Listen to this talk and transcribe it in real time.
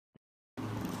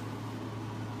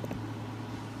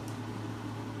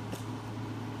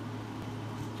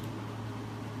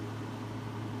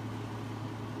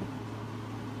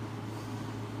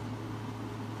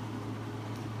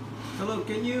Hello,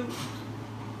 can you...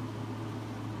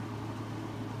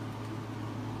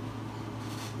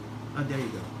 there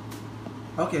you go.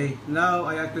 Okay, now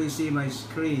I actually see my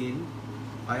screen.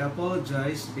 I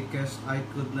apologize because I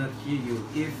could not hear you.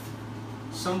 If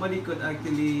somebody could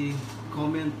actually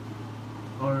comment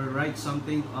or write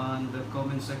something on the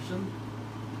comment section.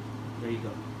 There you go.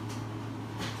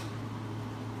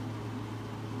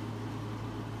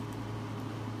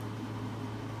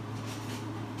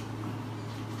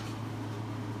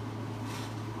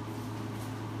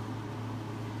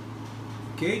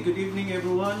 Okay, good evening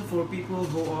everyone. For people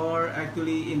who are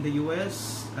actually in the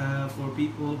US, for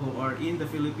people who are in the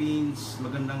Philippines,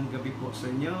 magandang gabi po sa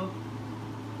inyo.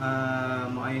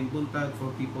 Maayong buntag for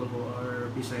people who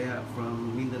are Bisaya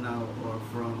from Mindanao or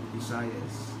from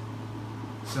Visayas.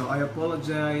 So I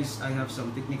apologize, I have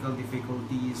some technical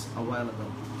difficulties a while ago.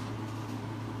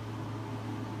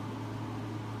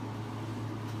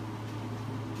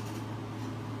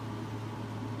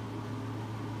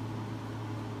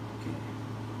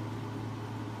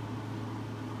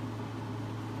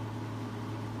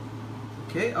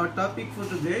 Okay, our topic for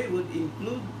today would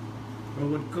include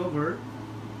or would cover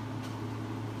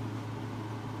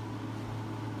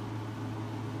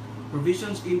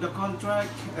provisions in the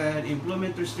contract and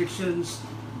employment restrictions,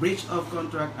 breach of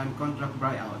contract, and contract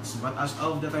buyouts. But as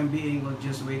of the time being, we'll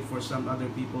just wait for some other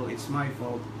people. It's my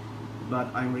fault, but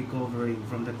I'm recovering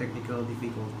from the technical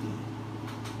difficulty.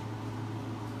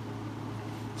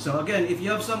 So again, if you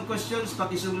have some questions,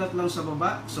 pakisulat lang sa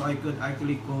baba so I could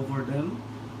actually cover them.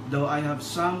 Though I have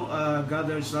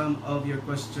gathered some of your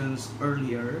questions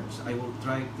earlier, so I will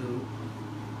try to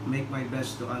make my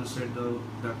best to answer the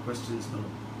questions below.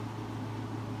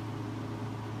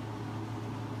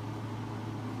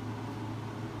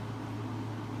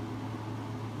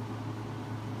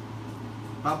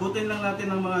 Pabutin lang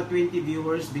natin ng mga 20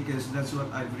 viewers because that's what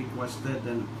I've requested,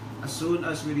 and as soon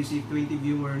as we receive 20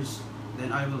 viewers,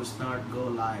 then I will start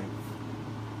go live.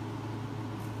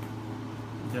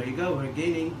 There you go, we're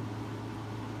gaining.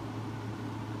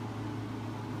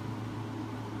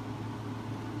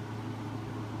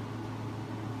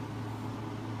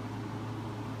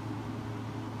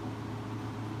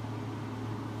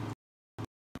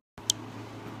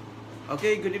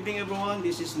 Okay, good evening everyone.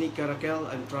 This is Nick Caracal.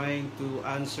 I'm trying to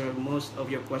answer most of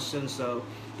your questions. So,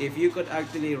 if you could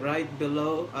actually write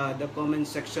below the comment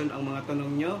section ang mga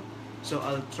tanong nyo, so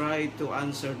I'll try to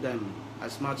answer them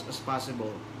as much as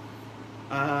possible.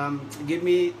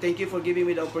 Thank you for giving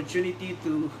me the opportunity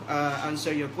to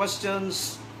answer your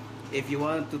questions. If you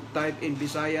want to type in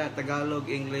Bisaya,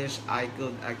 Tagalog, English, I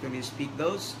could actually speak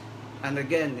those. And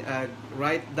again,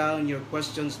 write down your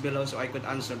questions below so I could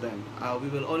answer them. We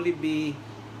will only be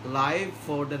live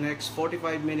for the next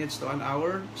 45 minutes to an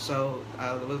hour. So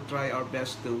we'll try our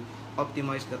best to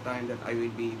optimize the time that I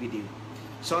will be with you.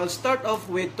 So I'll start off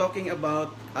with talking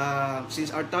about, since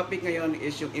our topic ngayon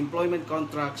is yung employment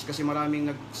contracts, kasi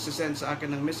maraming nagsisend sa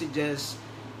akin ng messages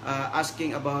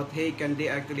asking about, hey, can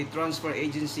they actually transfer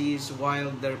agencies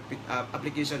while their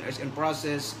application is in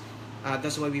process?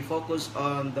 That's why we focus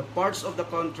on the parts of the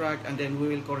contract, and then we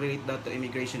will correlate that to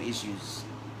immigration issues.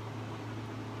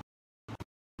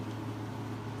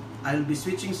 I'll be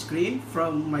switching screen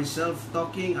from myself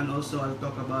talking, and also I'll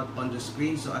talk about on the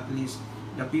screen, so at least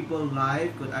the people live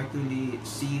could actually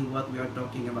see what we are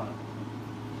talking about.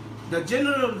 The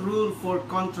general rule for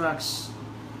contracts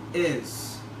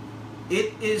is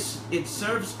it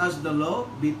serves as the law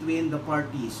between the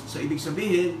parties. So ibig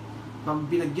sabihin, pag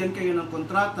binagyan kayo ng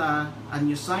kontrata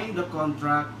and you sign the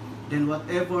contract, then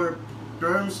whatever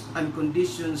terms and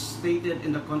conditions stated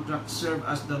in the contract serve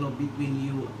as the law between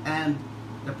you and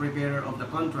the preparer of the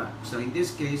contract. So in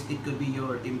this case, it could be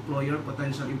your employer,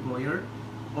 potential employer,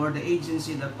 or the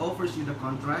agency that offers you the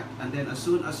contract, and then as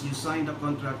soon as you sign the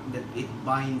contract, that it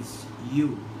binds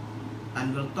you.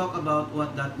 And we'll talk about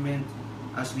what that meant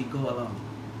as we go along.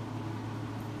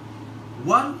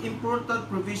 One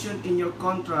important provision in your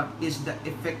contract is the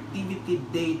effectivity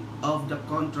date of the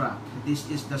contract. This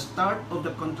is the start of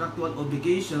the contractual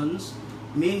obligations,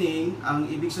 meaning, ang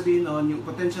ibig sabihin nun, yung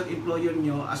potential employer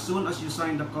nyo, as soon as you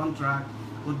sign the contract,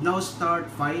 would now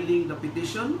start filing the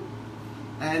petition,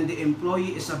 and the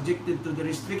employee is subjected to the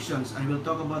restrictions, and we'll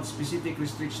talk about specific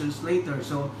restrictions later.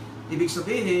 So, ibig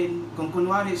sabihin, kung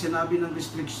kunwari sinabi ng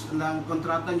restriction ng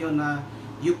kontrata nyo na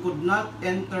you could not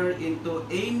enter into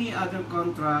any other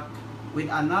contract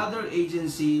with another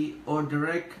agency or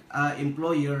direct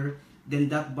employer, then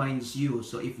that binds you.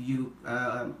 So, if you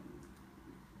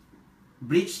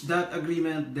breach that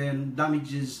agreement, then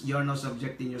damages, you are now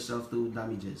subjecting yourself to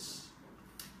damages.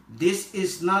 This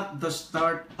is not the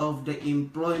start of the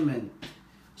employment.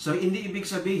 So, hindi ibig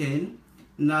sabihin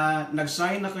na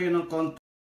nag-sign na kayo ng contract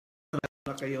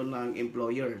na kayo ng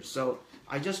employer. So,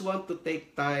 I just want to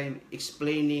take time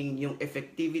explaining yung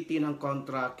effectivity ng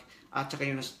contract at saka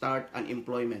yung start an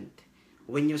employment.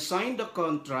 When you sign the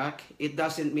contract, it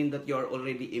doesn't mean that you are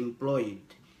already employed.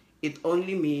 It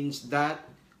only means that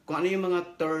kung ano yung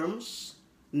mga terms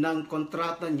ng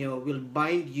kontrata nyo will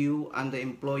bind you and the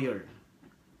employer.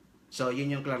 So,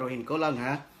 yun yung klaruhin ko lang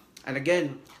ha. And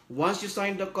again, once you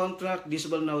sign the contract, this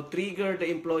will now trigger the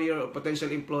employer or potential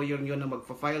employer nyo na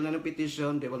magpa-file na ng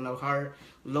petition. They will now hire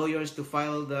lawyers to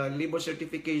file the labor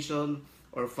certification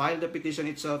or file the petition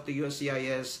itself to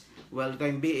USCIS. While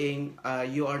time being,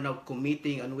 you are now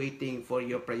committing and waiting for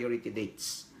your priority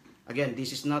dates. Again, this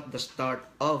is not the start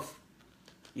of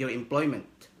your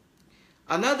employment.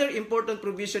 Another important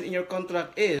provision in your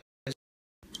contract is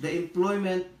the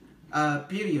employment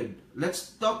period.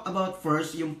 Let's talk about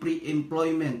first yung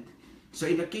pre-employment. So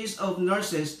in the case of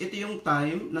nurses, ito yung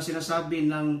time na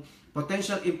sinasabi ng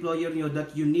potential employer nyo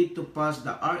that you need to pass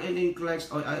the RN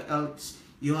NCLEX or else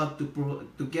you have to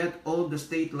get all the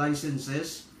state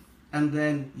licenses, and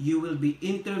then you will be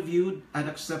interviewed and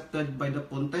accepted by the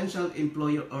potential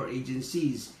employer or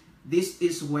agencies. This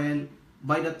is when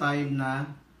by the time na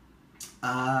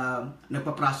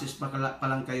nagpa-process pa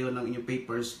lang kayo ng inyong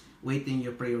papers waiting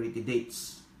your priority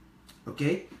dates.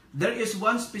 Okay? There is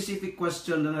one specific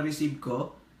question na na-receive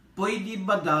ko. Pwede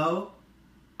ba daw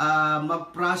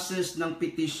mag-process ng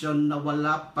petition na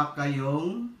wala pa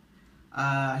kayong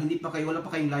wala pa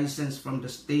kayong license from the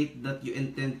state that you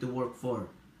intend to work for?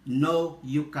 No,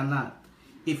 you cannot.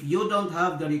 If you don't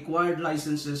have the required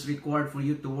licenses required for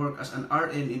you to work as an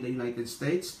RN in the United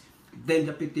States, then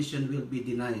the petition will be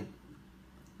denied.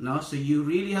 No? So you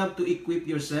really have to equip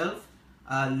yourself,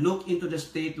 look into the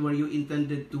state where you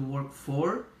intended to work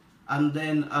for, and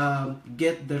then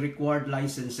get the required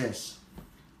licenses.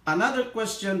 Another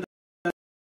question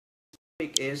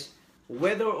that is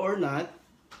whether or not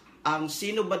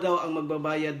sino ba daw ang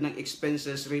magbabayad ng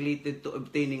expenses related to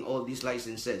obtaining all these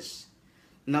licenses.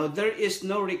 Now, there is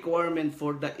no requirement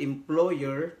for the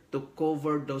employer to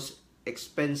cover those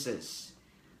expenses.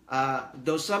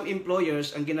 Though some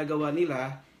employers, ang ginagawa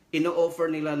nila,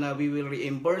 ino-offer nila na we will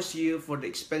reimburse you for the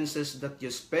expenses that you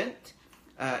spent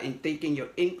in taking your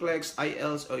NCLEX,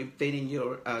 IELTS, or obtaining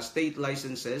your state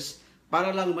licenses para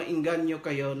lang mainganyo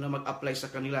kayo na mag-apply sa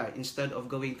kanila instead of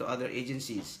going to other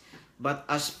agencies. But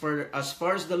as far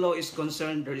as the law is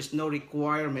concerned, there is no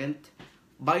requirement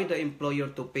by the employer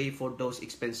to pay for those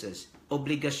expenses.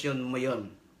 Obligasyon mo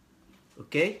yun.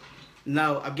 Okay?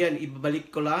 Now, again, ibabalik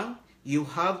ko lang, you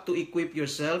have to equip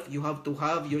yourself, you have to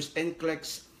have your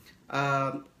NCLEX,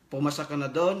 pumasa ka na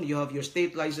doon, you have your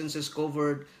state licenses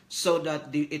covered so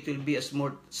that it will be a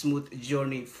smooth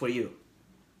journey for you.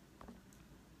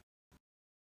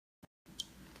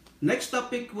 Next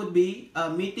topic would be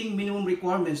meeting minimum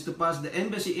requirements to pass the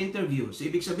embassy interview. So,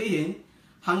 ibig sabihin,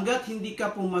 hanggat hindi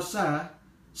ka pumasa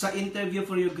sa interview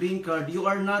for your green card, you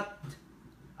are not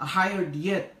hired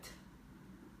yet.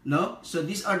 No? So,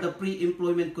 these are the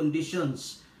pre-employment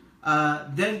conditions.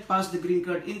 Then, pass the green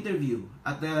card interview.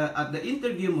 At the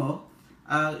interview mo,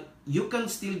 you can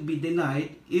still be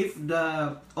denied if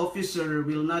the officer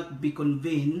will not be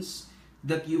convinced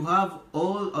that you have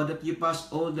all or that you pass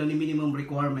all the minimum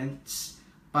requirements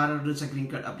para dun sa green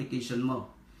card application mo.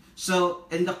 So,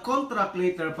 in the contract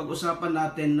later, pag-usapan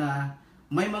natin na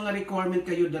may mga requirement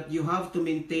kayo that you have to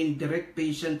maintain direct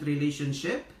patient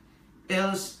relationship,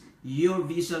 else your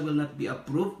visa will not be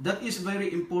approved. That is very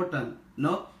important,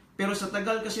 no? Pero sa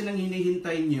tagal kasi nang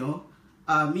hinihintay nyo,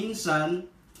 minsan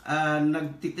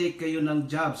nagtitake kayo ng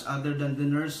jobs other than the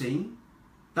nursing,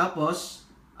 tapos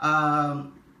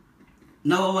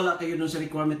nawawala kayo dun sa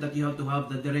requirement that you have to have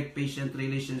the direct patient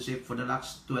relationship for the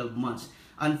last 12 months.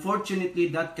 Unfortunately,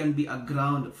 that can be a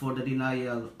ground for the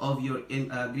denial of your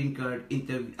green card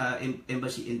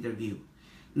embassy interview.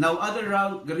 Now, other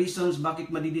reasons bakit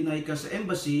madideny ka sa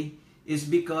embassy is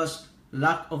because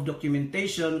lack of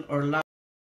documentation or lack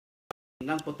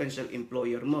ng potential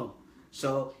employer mo.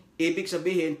 So, ibig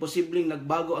sabihin, posibleng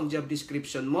nagbago ang job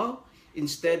description mo,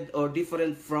 instead or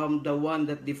different from the one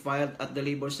that they filed at the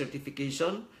labor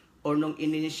certification or nung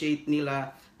initiate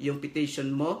nila yung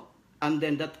petition mo, and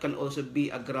then that can also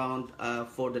be a ground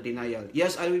for the denial.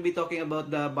 Yes, I will be talking about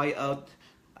the buyout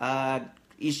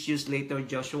issues later,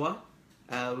 Joshua.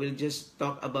 We'll just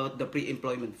talk about the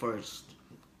pre-employment first.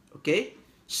 Okay?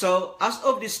 So, as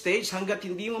of this stage, hanggat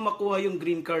hindi mo makuha yung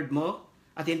green card mo,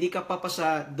 at hindi ka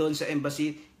papasa doon sa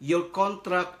embassy, your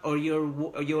contract or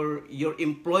your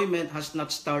employment has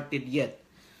not started yet.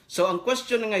 So, ang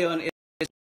question na ngayon is,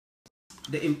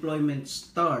 the employment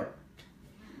start?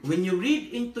 When you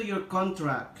read into your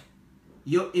contract,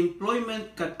 your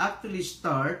employment can actually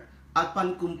start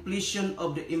upon completion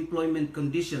of the employment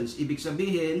conditions. Ibig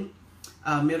sabihin,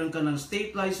 meron ka ng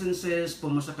state licenses,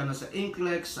 pumasa ka na sa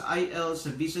NCLEX, sa IELTS,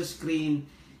 sa visa screen,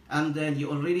 and then you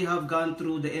already have gone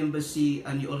through the embassy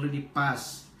and you already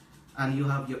passed, and you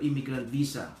have your immigrant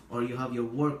visa or you have your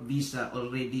work visa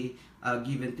already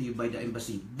given to you by the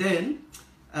embassy. Then,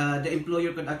 the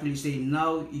employer can actually say,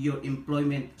 now your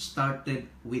employment started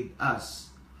with us.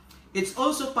 It's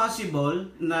also possible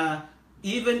na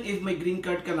even if may green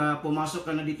card ka na, pumasok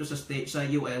ka na dito sa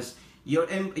US, your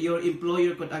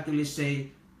employer could actually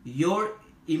say your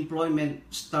employment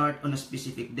start on a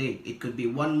specific date. It could be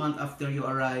 1 month after you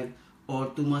arrive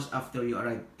or 2 months after you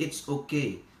arrive. It's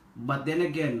okay. But then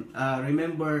again,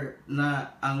 remember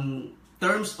na ang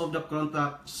terms of the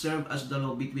contract serve as the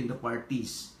law between the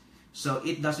parties. So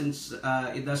it doesn't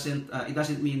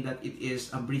mean that it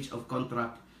is a breach of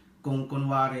contract kung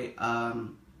kunwari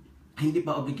hindi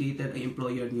pa obligated ang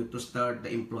employer nyo to start the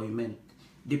employment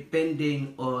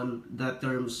depending on the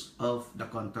terms of the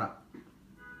contract.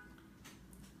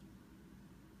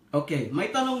 Okay, may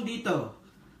tanong dito.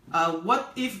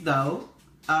 What if daw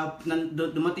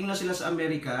dumating na sila sa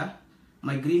Amerika,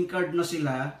 may green card na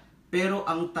sila, pero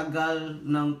ang tagal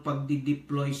ng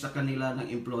pagdi-deploy sa kanila ng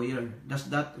employer? Does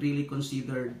that really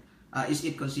is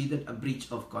it considered a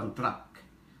breach of contract?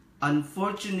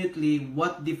 Unfortunately,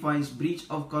 what defines breach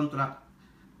of contract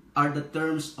are the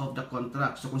terms of the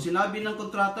contract. So kung sinabi ng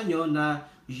kontrata nyo na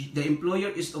the employer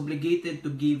is obligated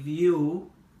to give you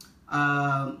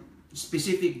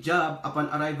specific job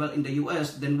upon arrival in the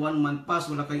US, then 1 month pass,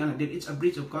 wala kayong then it's a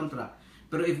breach of contract.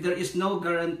 Pero if there is no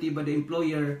guarantee by the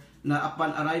employer na upon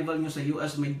arrival nyo sa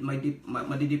US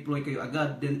madi-deploy kayo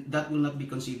agad, then that will not be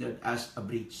considered as a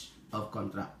breach of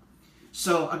contract.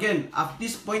 So again, at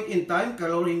this point in time,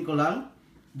 kalorihin ko lang,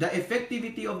 the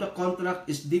effectivity of the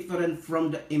contract is different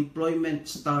from the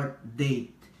employment start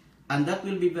date. And that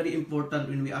will be very important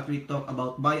when we actually talk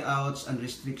about buyouts and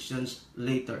restrictions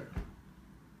later.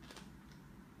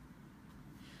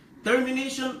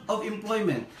 Termination of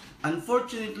employment.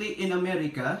 Unfortunately, in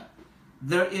America,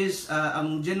 there is,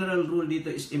 ang general rule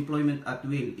dito is employment at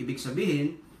will. Ibig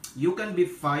sabihin, you can be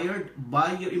fired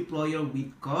by your employer with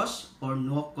cause or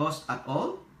no cause at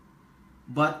all,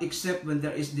 but except when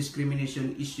there is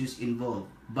discrimination issues involved.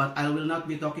 But I will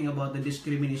not be talking about the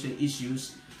discrimination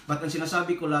issues. But ang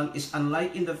sinasabi ko lang is,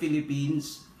 unlike in the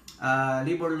Philippines,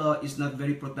 labor law is not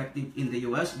very protective in the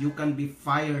US. You can be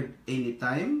fired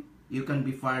anytime. You can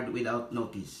be fired without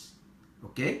notice.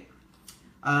 Okay?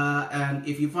 And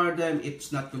if you fire them,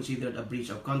 it's not considered a breach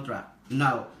of contract.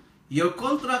 Now, your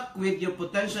contract with your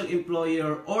potential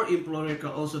employer or employer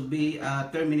can also be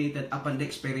terminated upon the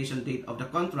expiration date of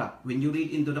the contract. When you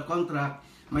read into the contract,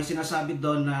 may sinasabi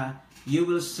doon na you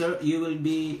will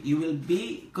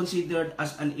be considered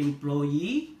as an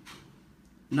employee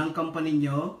ng company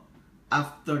nyo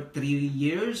after 3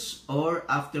 years or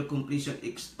after completion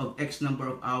of X number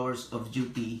of hours of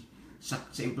duty sa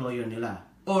employer nila.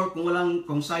 Or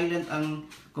kung silent ang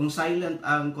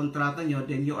kontrata nyo,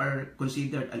 then you are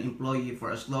considered an employee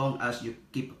for as long as you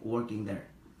keep working there.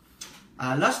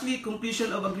 Lastly,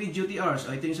 completion of agreed duty hours.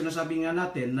 Ito yung sinasabi nga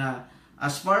natin na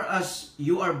as far as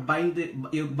you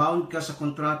bound ka sa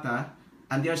kontrata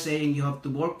and they are saying you have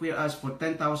to work with us for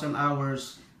 10,000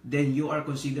 hours, then you are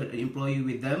considered an employee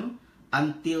with them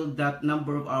until that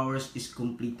number of hours is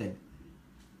completed.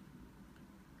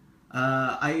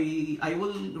 I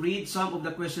will read some of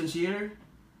the questions here.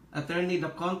 Attorney,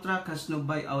 the contract has no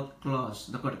buyout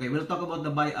clause. Okay, we'll talk about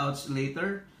the buyouts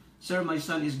later. Sir, my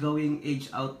son is going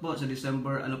age out po sa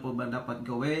December. Ano po ba dapat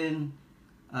gawin?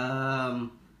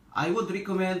 I would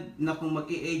recommend na kung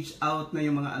mag-age out na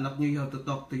yung mga anak nyo, you have to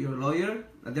talk to your lawyer.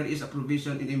 There is a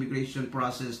provision in immigration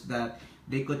process that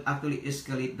they could actually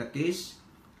escalate the case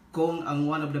kung ang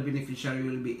one of the beneficiary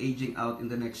will be aging out in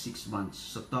the next 6 months.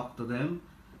 So talk to them.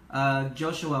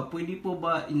 Joshua, pwede po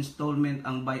ba installment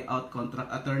ang buyout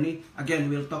contract, attorney? Again,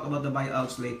 we'll talk about the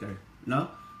buyouts later, no?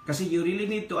 Kasi you really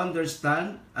need to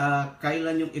understand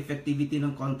kailan yung effectivity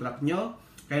ng contract nyo,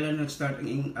 kailan nag-start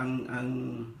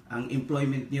ang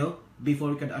employment nyo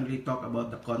before we can only talk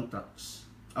about the contracts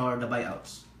or the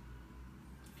buyouts.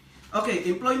 Okay,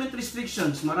 employment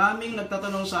restrictions. Maraming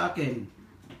nagtatanong sa akin.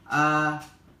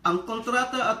 Ang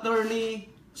kontrata, attorney,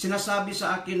 sinasabi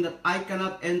sa akin that I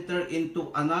cannot enter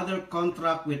into another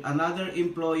contract with another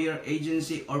employer,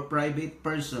 agency, or private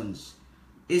persons.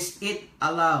 Is it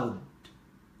allowed?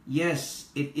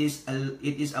 Yes, it is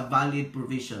a valid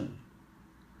provision.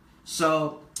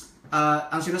 So,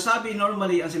 ang sinasabi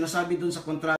dun sa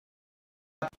kontrata,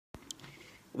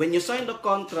 When you sign the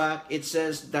contract, it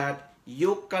says that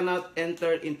you cannot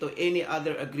enter into any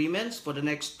other agreements for the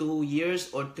next 2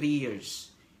 years or 3 years.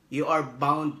 You are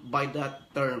bound by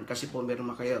that term kasi po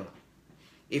meron kayo.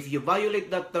 If you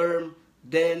violate that term,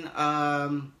 then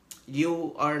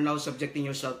you are now subjecting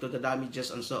yourself to the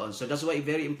damages and so on. So that's why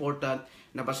very important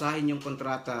na basahin yung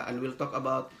kontrata, and we'll talk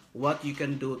about what you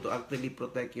can do to actually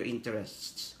protect your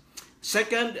interests.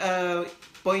 Second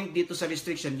point dito sa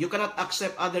restriction, you cannot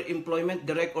accept other employment,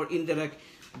 direct or indirect,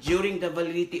 during the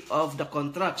validity of the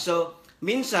contract. So,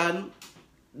 minsan,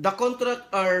 the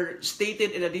contract are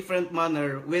stated in a different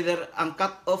manner, whether ang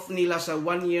cut-off nila sa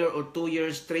 1 year or 2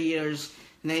 years, 3 years,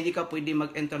 na hindi ka pwede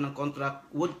mag-enter ng contract,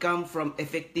 would come from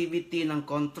effectivity ng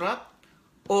contract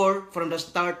or from the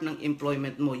start ng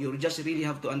employment mo. You just really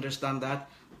have to understand that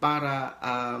para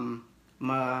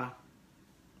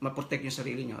ma-protect yung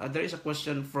sarili nyo. There is a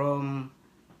question from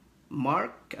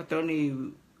Mark, attorney,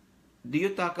 do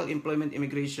you tackle employment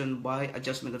immigration by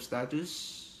adjustment of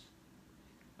status?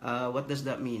 What does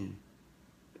that mean?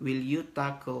 Will you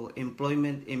tackle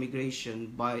employment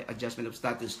immigration by adjustment of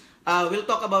status? We'll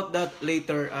talk about that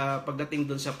later pagdating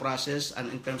dun sa process and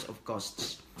in terms of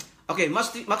costs. Okay,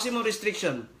 maximum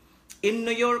restriction. In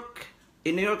New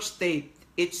York State,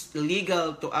 it's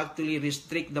legal to actually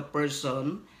restrict the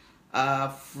person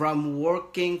from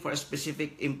working for a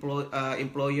specific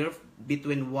employer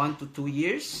between 1 to 2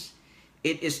 years.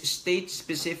 It is state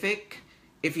specific.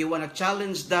 If you want to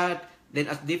challenge that, then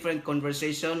a different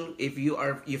conversation. If you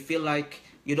feel like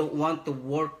you don't want to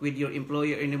work with your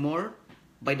employer anymore,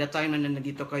 by the time na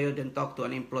nandito kayo, then talk to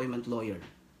an employment lawyer.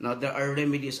 Now, there are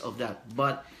remedies of that.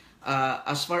 But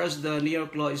as far as the New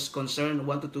York law is concerned,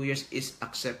 1 to 2 years is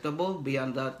acceptable.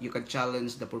 Beyond that, you can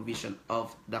challenge the provision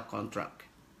of the contract.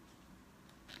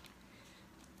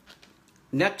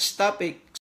 Next topic.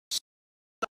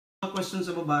 Questions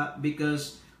sa baba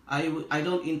because I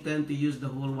don't intend to use the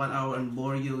whole 1 hour and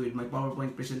bore you with my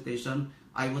PowerPoint presentation.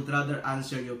 I would rather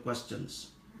answer your questions.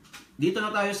 Dito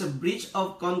na tayo sa breach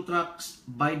of contracts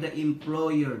by the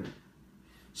employer.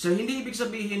 So, hindi ibig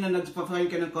sabihin na nagpa-file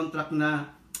ka ng contract na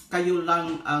kayo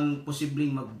lang ang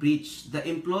posibleng mag-breach. The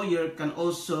employer can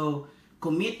also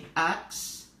commit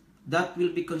acts that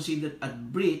will be considered a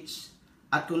breach.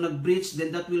 At kung nag-breach, then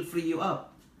that will free you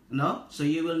up. No? So,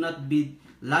 you will not be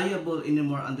liable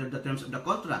anymore under the terms of the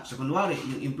contract. So, kunwari,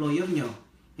 yung employer nyo,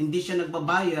 hindi siya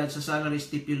nagbabayad sa salary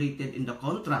stipulated in the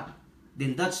contract,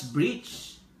 then that's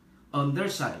breach on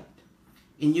their side.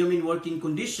 Inhumane working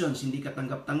conditions, hindi ka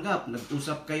tanggap-tanggap,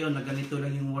 nag-usap kayo na ganito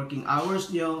lang yung working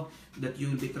hours nyo, that you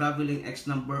will be traveling X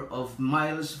number of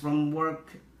miles from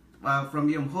work, from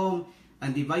your home,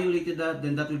 and they violated that,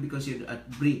 then that will be considered a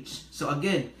breach. So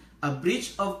again, a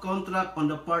breach of contract on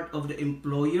the part of the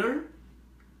employer,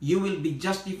 you will be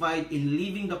justified in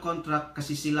leaving the contract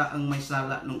kasi sila ang may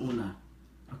sala nung una.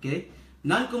 Okay?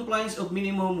 Non-compliance of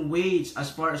minimum wage as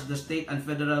far as the state and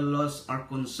federal laws are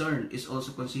concerned is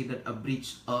also considered a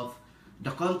breach of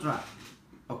the contract.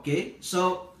 Okay?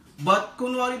 So, but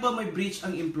kunwari ba may breach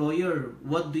ang employer,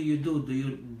 what do you do?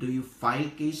 Do you file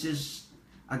cases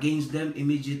against them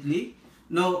immediately?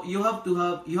 No, you have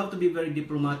to be very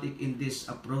diplomatic in this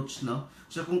approach, no?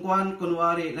 So kung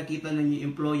kunwari nakita na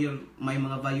yung employer may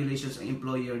mga violations ang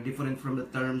employer different from the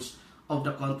terms of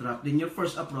the contract, then your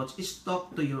first approach is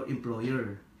talk to your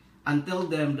employer and tell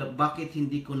them that bakit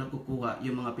hindi ko nakukuha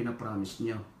yung mga pinapromise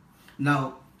nyo.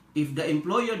 Now, if the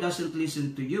employer doesn't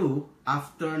listen to you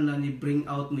after na ni-bring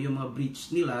out mo yung mga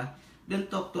breach nila,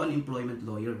 then talk to an employment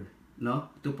lawyer,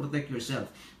 no? To protect yourself.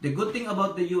 The good thing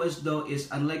about the US though is,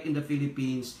 unlike in the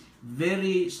Philippines,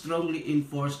 very strongly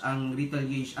enforce ang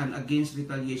retaliation and against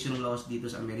retaliation laws dito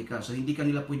sa Amerika. So hindi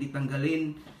kanila pwede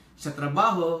tanggalin sa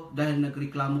trabaho dahil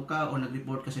nagreklamo ka o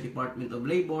nag-report ka sa Department of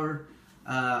Labor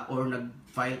or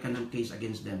nag-file ka ng case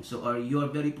against them. So you are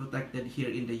very protected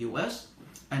here in the US,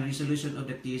 and resolution of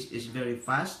the case is very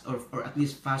fast or at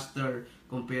least faster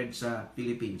compared sa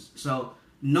Philippines. So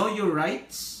know your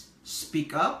rights,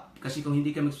 speak up, kasi kung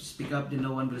hindi ka mag-speak up, then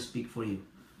no one will speak for you.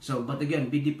 So, but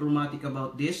again, be diplomatic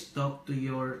about this. Talk to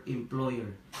your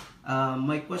employer.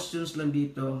 My questions lang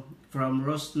dito from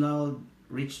Rosnald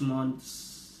Richmond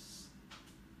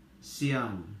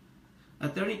Sian.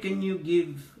 Attorney, can you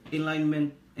give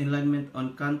enlightenment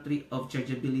on country of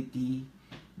chargeability?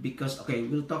 Because, okay,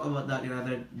 we'll talk about that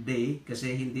another day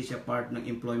kasi hindi siya part ng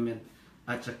employment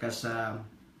at saka sa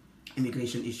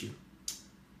immigration issue.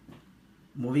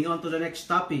 Moving on to the next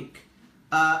topic.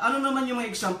 Ano naman yung mga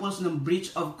examples ng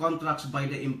breach of contracts by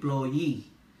the employee?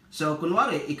 So,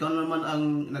 kunwari, ikaw naman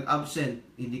ang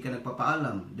nag-absent, hindi ka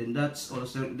nagpapaalam, then that's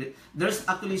also, there's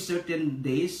actually certain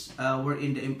days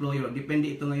wherein the employer,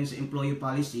 depende ito ngayon sa employee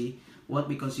policy, what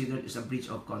we consider is a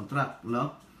breach of contract,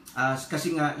 no?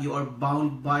 Kasi nga, you are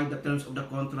bound by the terms of the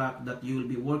contract that you will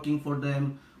be working for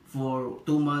them for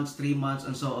 2 months, 3 months,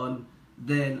 and so on.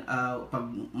 Then,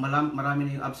 pag marami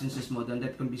na yung absences mo, then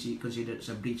that can be considered as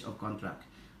a breach of contract.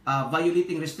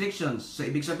 Violating restrictions. So,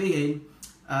 ibig sabihin,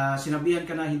 sinabihan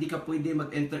ka na hindi ka pwede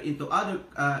mag-enter into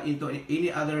any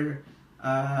other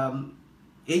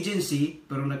agency,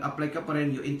 pero nag-apply ka pa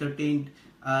rin, you entertained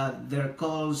their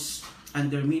calls and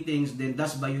their meetings, then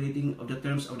that's violating of the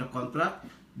terms of the contract.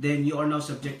 Then you are now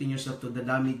subjecting yourself to the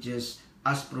damages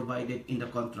as provided in the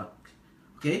contract.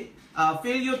 Okay?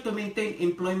 Failure to maintain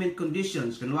employment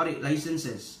conditions, kunwari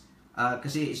licenses,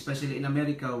 kasi especially in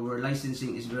America where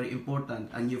licensing is very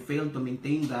important and you fail to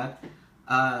maintain that,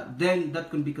 then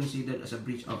that could be considered as a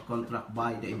breach of contract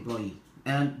by the employee.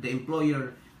 And the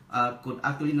employer could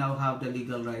actually now have the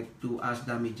legal right to ask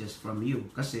damages from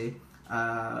you kasi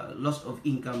loss of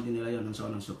income din nila yun and so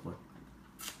on and so forth.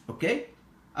 Okay?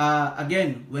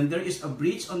 Again, when there is a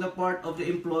breach on the part of the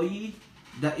employee,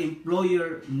 the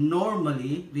employer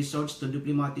normally resorts to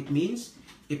diplomatic means.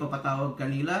 Ipapatawag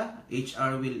kanila,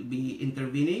 HR will be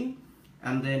intervening,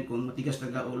 and then kung matigas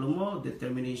talaga ulo mo, the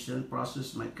termination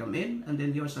process might come in, and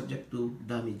then you are subject to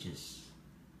damages.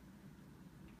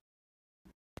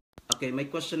 Okay, my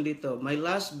question dito. My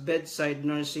last bedside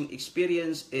nursing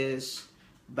experience is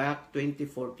back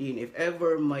 2014. If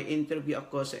ever may interview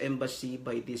ako sa embassy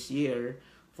by this year,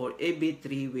 for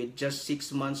AB3 with just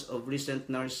 6 months of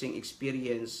recent nursing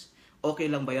experience,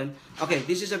 okay lang ba yan? Okay,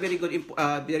 this is a very good,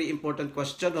 very important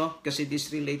question, no? Kasi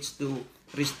this relates to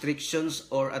restrictions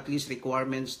or at least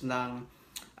requirements ng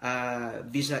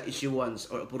visa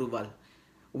issuance or approval.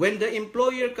 When the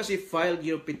employer kasi filed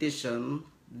your petition,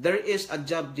 there is a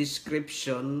job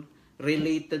description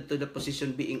related to the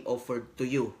position being offered to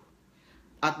you.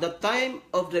 At the time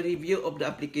of the review of the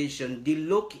application, they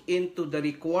look into the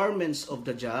requirements of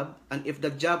the job, and if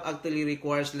the job actually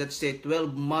requires, let's say,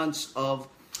 12 months of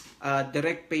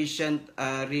direct patient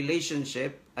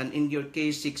relationship, and in your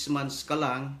case, 6 months ka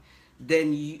lang, then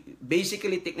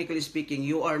basically, technically speaking,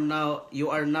 you are not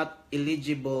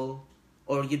eligible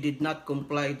or you did not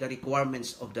comply the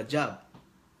requirements of the job.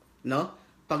 No?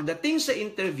 Pagdating sa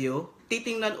interview,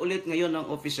 titingnan ulit ngayon ng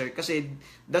officer kasi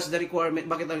that's the requirement,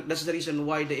 that's the reason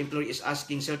why the employer is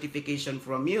asking certification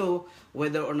from you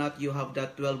whether or not you have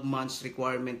that 12 months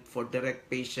requirement for direct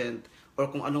patient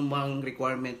or kung anong mang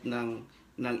requirement ng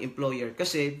employer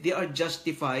kasi they are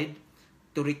justified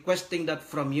to requesting that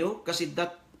from you kasi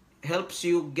that helps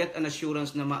you get an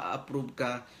assurance na ma-approve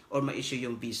ka or ma-issue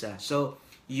yung visa. So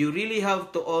you really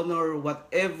have to honor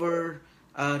whatever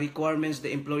requirements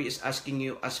the employer is asking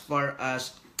you as far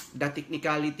as the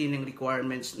technicality ng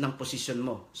requirements ng position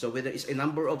mo. So whether it's a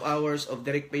number of hours of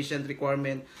direct patient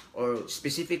requirement or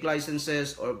specific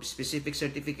licenses or specific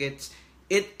certificates,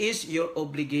 it is your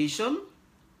obligation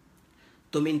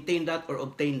to maintain that or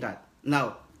obtain that.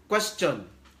 Now,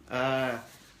 question,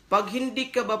 pag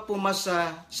hindi ka ba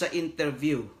pumasa sa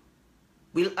interview,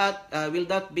 will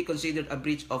that be considered a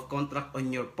breach of contract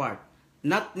on your part?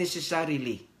 Not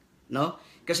necessarily, no?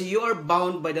 Kasi you are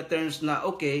bound by the terms na,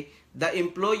 okay, the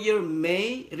employer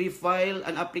may refile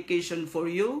an application for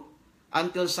you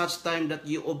until such time that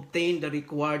you obtain the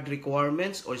required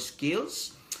requirements or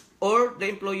skills, or the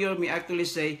employer may actually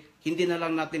say, hindi na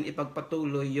lang natin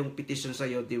ipagpatuloy yung petition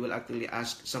sa'yo, they will actually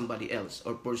ask somebody else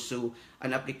or pursue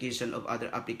an application of other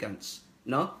applicants.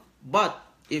 No? But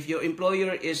if your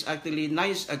employer is actually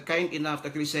nice and kind enough to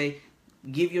actually say,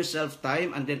 give yourself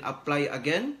time and then apply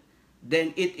again,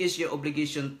 then it is your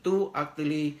obligation to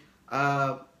actually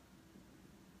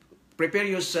prepare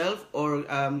yourself or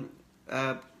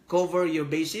cover your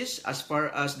basis as far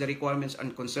as the requirements are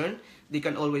concerned. They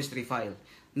can always refile.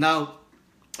 Now,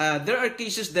 there are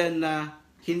cases then na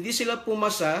hindi sila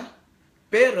pumasa,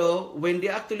 pero when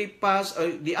they actually pass or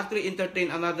they actually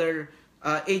entertain another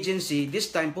agency,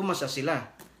 this time pumasa sila.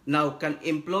 Now, can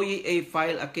employee A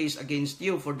file a case against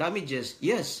you for damages?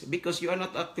 Yes, because you are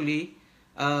not actually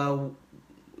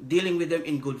dealing with them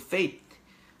in good faith.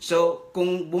 So,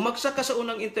 kung bumagsak ka sa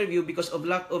unang interview because of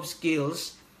lack of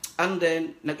skills, and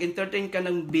then nag-entertain ka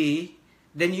ng B,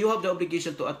 then you have the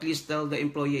obligation to at least tell the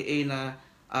employee A na,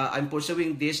 I'm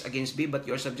pursuing this against B, but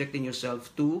you are subjecting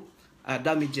yourself to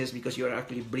damages because you are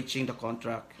actually breaching the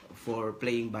contract for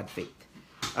playing bad faith.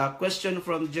 Question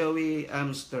from Joey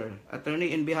Amster.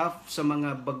 Attorney, in behalf sa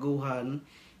mga baguhan,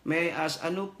 may I ask,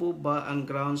 ano po ba ang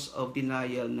grounds of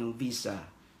denial ng visa?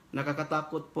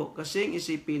 Nakakatakot po kasing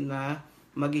isipin na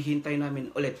maghihintay namin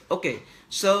ulit. Okay,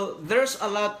 so there's a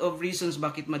lot of reasons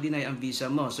bakit ma-deny ang visa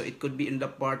mo. So it could be in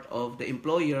the part of the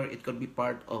employer, it could be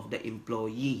part of the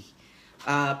employee.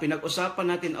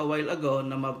 Pinag-usapan natin a while ago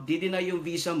na ma-deny yung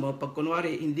visa mo pag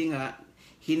kunwari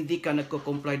hindi ka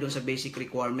nagko-comply doon sa basic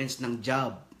requirements ng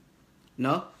job.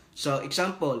 No? So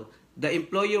example, the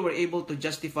employer were able to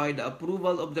justify the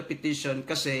approval of the petition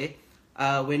kasi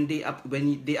when they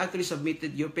actually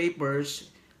submitted your papers,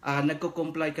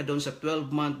 nagko-comply ka doon sa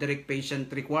 12-month direct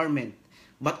patient requirement.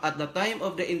 But at the time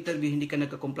of the interview, hindi ka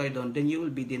nagko-comply doon, then you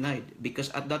will be denied. Because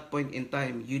at that point in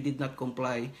time, you did not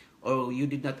comply or you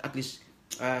did not at least,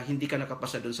 hindi ka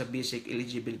nakapasa doon sa basic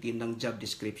eligibility ng job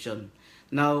description.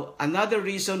 Now, another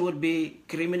reason would be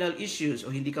criminal issues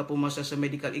o hindi ka pumasa sa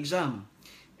medical exam.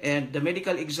 And the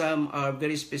medical exam are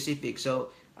very specific.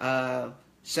 So,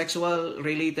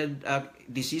 sexual-related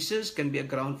diseases can be a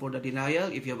ground for the denial.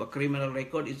 If you have a criminal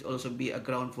record, it also be a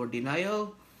ground for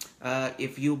denial.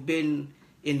 If you've been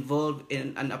involved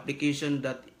in an application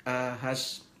that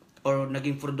has or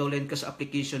naging fraudulent ka sa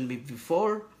application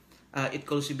before, it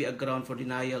could also be a ground for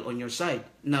denial on your side.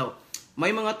 Now,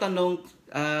 may mga tanong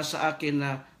sa akin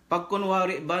na pag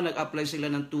kunwari ba nag-apply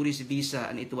sila ng tourist visa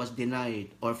and it was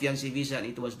denied or fiancé visa and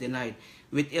it was denied,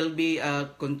 will it be a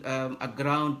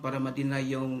ground para ma-deny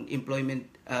yung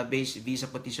employment-based visa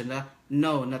petition na?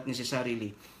 No, not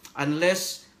necessarily.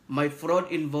 Unless may fraud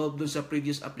involved dun sa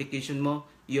previous application mo,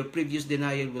 your previous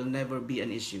denial will never be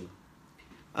an issue.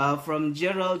 From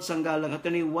Gerald Sanggalang,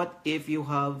 attorney, what if you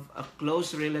have a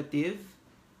close relative,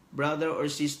 brother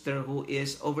or sister who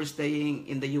is overstaying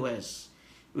in the US?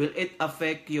 Will it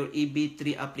affect your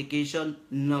EB3 application?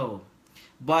 No.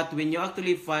 But when you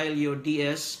actually file your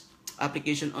DS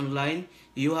application online,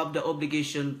 you have the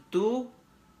obligation to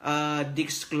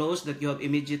disclose that you have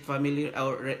immediate family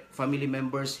or family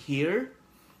members here.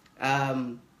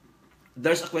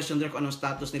 There's a question there kung anong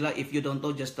status nila. If you don't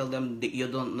know, just tell them that you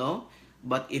don't know.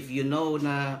 But if you know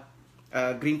na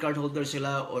green card holder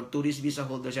sila or tourist visa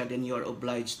holder sila, then you are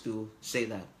obliged to say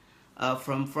that.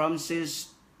 From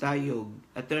Francis Tayog,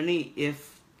 attorney,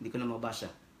 if hindi ko na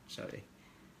mabasa. Sorry.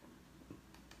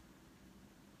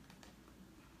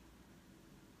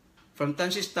 From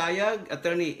Francis Tayag,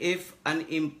 attorney, if ang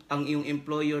iyong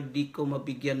employer di ko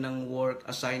mabigyan ng work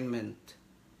assignment,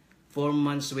 4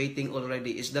 months waiting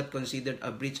already, is that considered a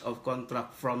breach of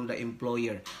contract from the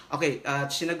employer? Okay,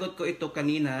 sinagot ko ito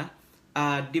kanina.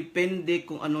 Depende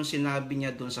kung anong sinabi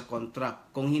niya doon sa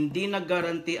contract. Kung hindi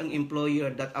nag-guarantee ang employer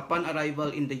that upon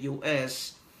arrival in the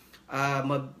US,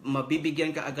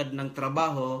 mabibigyan ka agad ng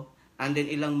trabaho, and then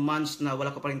ilang months na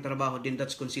wala ka pa rin trabaho, then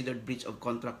that's considered breach of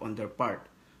contract on their part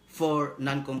for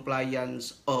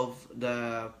non-compliance of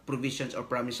the provisions or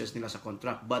promises nila sa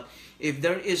contract. But if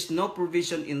there is no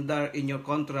provision in your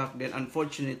contract, then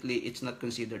unfortunately, it's not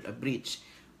considered a breach.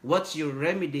 What's your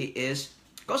remedy is,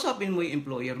 kausapin mo yung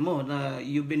employer mo na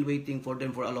you've been waiting for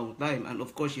them for a long time, and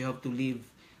of course, you have to live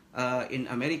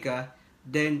in America.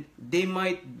 Then they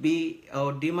might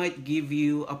give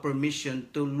you a permission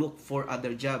to look for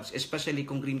other jobs, especially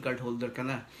kung green card holder ka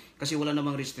na, kasi wala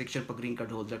namang restriction pag green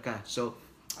card holder ka. So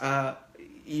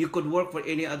you could work for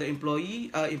any other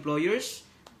employers.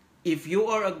 If you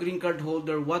are a green card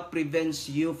holder, what prevents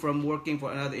you from working for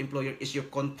another employer is your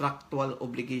contractual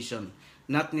obligation,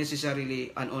 not necessarily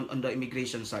on the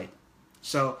immigration side.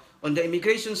 So on the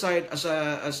immigration side, as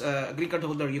a green card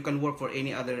holder, you can work for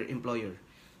any other employer.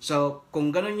 So,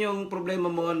 kung ganun yung problema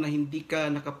mo na hindi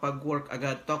ka nakapag-work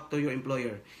agad, talk to your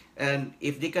employer. And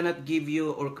if they cannot give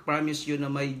you or promise you na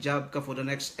may job ka for the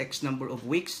next X number of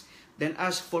weeks, then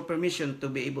ask for permission to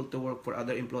be able to work for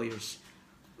other employers.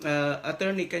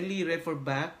 Attorney, kindly refer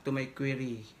back to my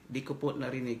query. Di ko po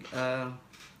narinig.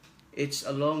 It's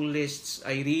a long list.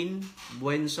 Irene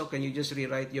Buenso, can you just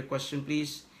rewrite your question,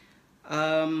 please?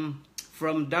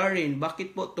 From Darin,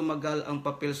 bakit po tumagal ang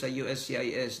papel sa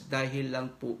USCIS? Dahil lang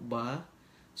po ba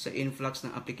sa influx ng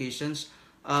applications?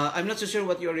 I'm not so sure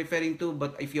what you're referring to,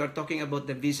 but if you're talking about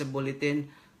the visa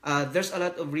bulletin, there's a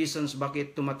lot of reasons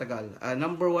bakit tumatagal.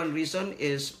 Number one reason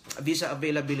is visa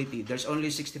availability. There's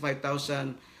only 65,000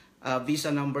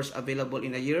 visa numbers available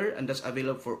in a year, and that's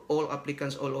available for all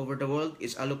applicants all over the world.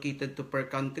 It's allocated to per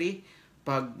country.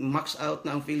 Pag max out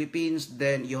na ang Philippines,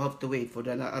 then you have to wait for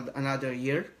another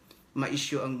year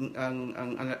ma-issue ang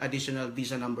additional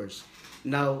visa numbers.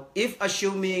 Now, if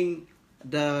assuming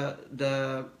the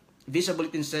visa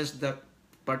bulletin says the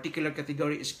particular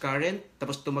category is current,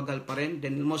 tapos tumagal pa rin,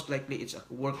 then most likely it's a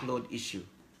workload issue.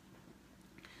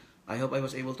 I hope I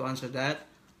was able to answer that.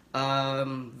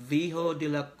 Vijo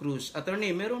de la Cruz,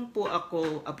 attorney, meron po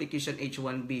ako application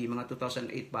H1B, mga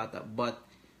 2008 bata, but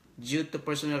due to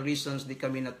personal reasons, di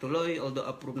kami natuloy, although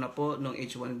approved na po ng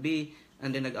H1B, and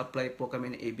then nag-apply po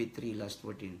kami ng AB3 last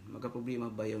 14.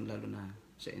 Magka-problema ba yun lalo na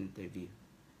sa interview?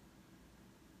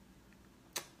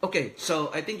 Okay, so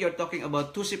I think you're talking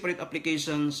about two separate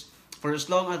applications. For as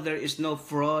long as there is no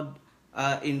fraud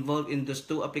involved in those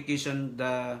two applications,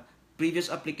 the previous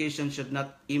application should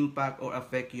not impact or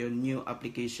affect your new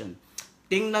application.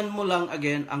 Tingnan mo lang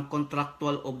again ang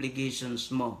contractual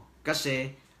obligations mo.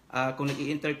 Kasi kung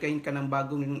nag-i-entertain ka ng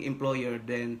bagong employer,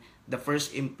 then the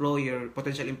first employer,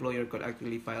 potential employer could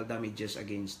actually file damages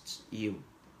against you.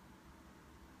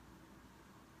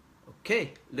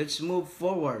 Okay, let's move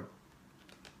forward.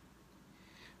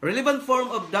 Relevant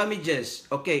form of damages.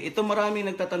 Okay, ito maraming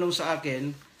nagtatanong sa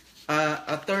akin,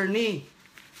 attorney,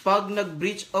 pag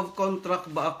nag-breach of contract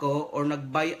ba ako or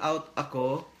nag-buyout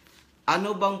ako,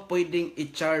 ano bang pwedeng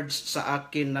i-charge sa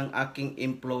akin ng aking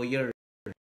employer?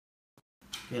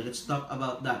 Okay, let's talk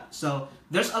about that. So,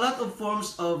 there's a lot of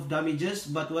forms of damages,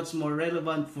 but what's more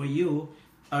relevant for you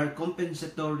are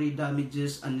compensatory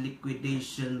damages and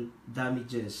liquidation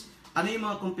damages. Ano yung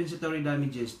mga compensatory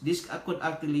damages? This could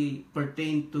actually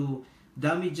pertain to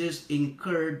damages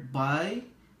incurred by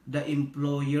the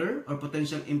employer or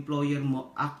potential employer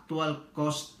mo, actual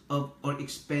cost of or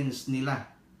expense nila.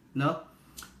 No?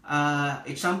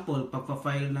 Example,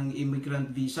 pagpa-file ng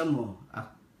immigrant visa mo,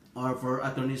 or for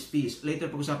attorney's fees. Later,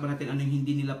 pag-usapan natin ano yung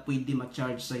hindi nila pwede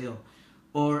ma-charge sa'yo.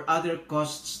 Or other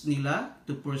costs nila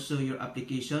to pursue your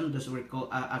application. Those were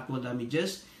called actual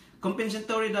damages.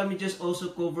 Compensatory damages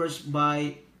also covers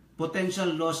by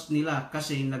potential loss nila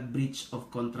kasi nag-breach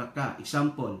of contract ka.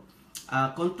 Example,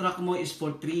 contract mo is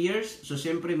for 3 years. So,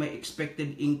 siyempre, may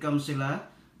expected income sila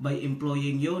by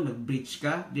employing you. Nag-breach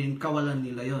ka, then kawalan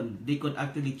nila yon. They could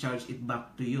actually charge it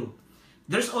back to you.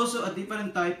 There's also a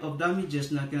different type of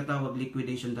damages na tinatawag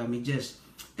liquidation damages.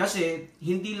 Kasi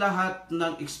hindi lahat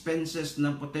ng expenses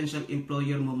ng potential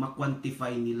employer mo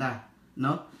ma-quantify nila,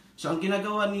 no? So ang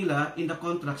ginagawa nila in the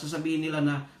contract, sasabihin nila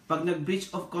na pag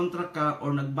nag-breach of contract ka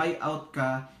or nag-buyout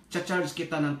ka, cha-charge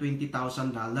kita ng $20,000,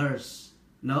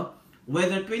 no?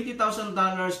 Whether $20,000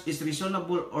 is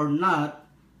reasonable or not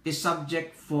is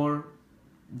subject for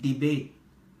debate,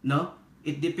 no?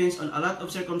 It depends on a lot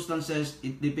of circumstances.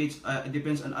 It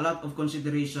depends on a lot of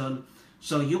consideration.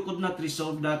 So you could not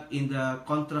resolve that in the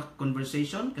contract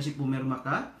conversation kasi pumirma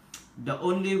ka. The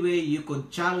only way you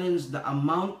could challenge the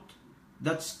amount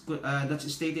that's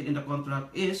stated in the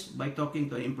contract is by talking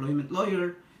to an employment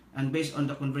lawyer, and based on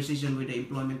the conversation with the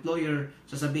employment lawyer,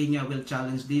 sasabihin niya, will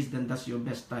challenge this, then that's your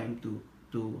best time to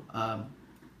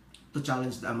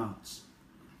challenge the amounts.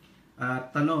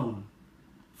 Tanong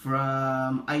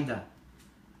from Aida.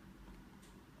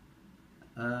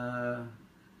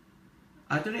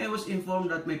 Attorney, I was informed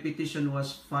that my petition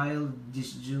was filed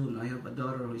this June. I have a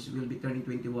daughter who will be turning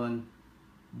 21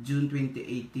 June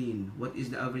 2018. What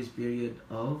is the average period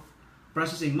of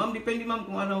processing? Ma'am, depende ma'am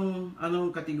kung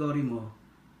anong category mo.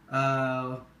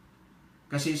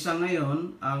 Kasi sa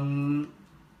ngayon, ang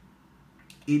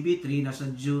EB3 nasa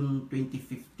June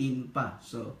 2015 pa.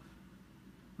 So,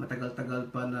 matagal-tagal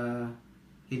pa na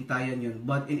hintayan yun.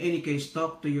 But in any case,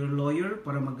 talk to your lawyer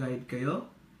para mag-guide kayo.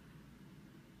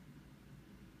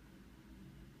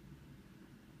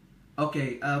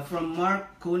 Okay, from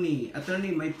Mark Cooney.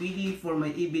 Attorney, my PD for my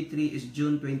EB3 is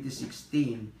June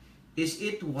 2016. Is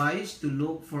it wise to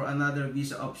look for another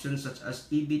visa option such as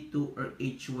EB2 or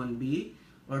H1B?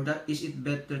 Or is it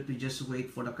better to just wait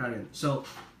for the current? So,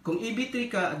 kung EB3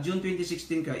 ka at June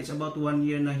 2016 ka, it's about 1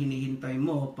 year na hinihintay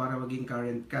mo para maging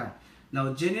current ka.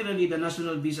 Now, generally, the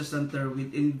National Visa Center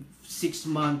within 6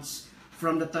 months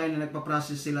from the time na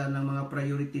nagpa-process sila ng mga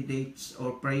priority dates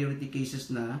or priority cases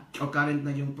na, o current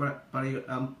na yung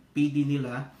PD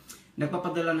nila,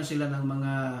 nagpapadala na sila ng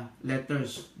mga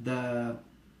letters, the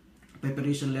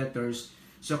preparation letters.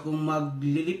 So, kung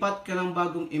maglilipat ka ng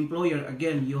bagong employer,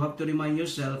 again, you have to remind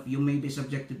yourself, you may be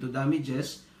subjected to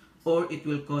damages or it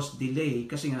will cause delay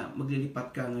kasi nga maglilipat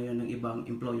ka ngayon ng ibang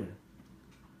employer.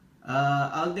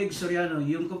 Aldeg Soriano,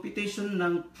 yung computation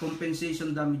ng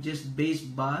compensation damages based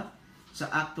ba sa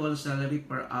actual salary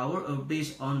per hour or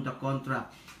based on the contract?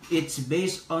 It's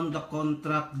based on the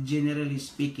contract generally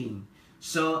speaking.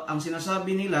 So, ang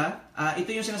sinasabi nila, ito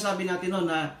yung sinasabi natin no,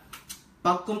 na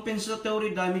pag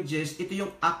compensatory damages, ito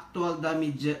yung actual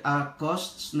damage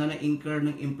costs na na-incur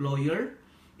ng employer.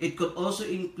 It could also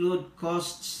include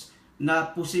costs na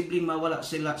posibleng mawala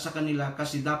sila sa kanila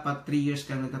kasi dapat 3 years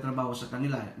ka nagtatrabaho sa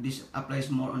kanila. This applies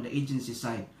more on the agency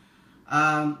side.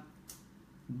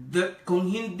 Kung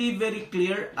hindi very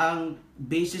clear ang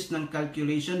basis ng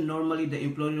calculation, normally the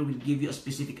employer will give you a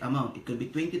specific amount. It could be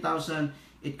 20,000,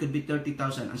 it could be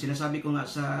 30,000. Ang sinasabi ko nga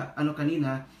sa ano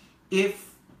kanina,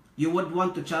 if you would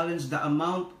want to challenge the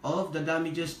amount of the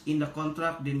damages in the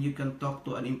contract, then you can talk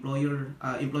to an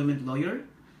employment lawyer,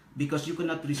 because you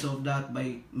cannot resolve that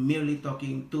by merely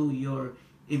talking to your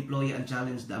employee and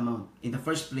challenge the amount. In the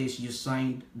first place, you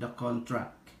signed the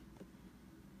contract.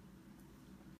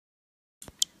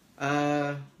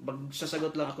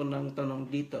 Magsasagot lang ako ng tanong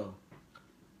dito.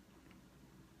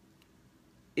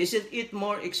 Isn't it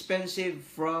more expensive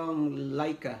from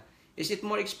Laika? Is it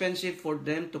more expensive for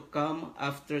them to come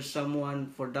after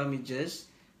someone for damages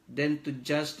than to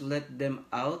just let them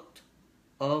out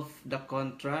of the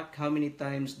contract? How many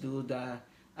times do they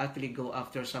actually go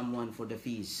after someone for the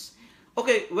fees?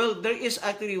 Okay, well, there is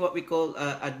actually what we call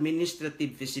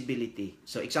administrative feasibility.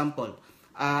 So, example,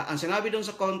 ang sinabi doon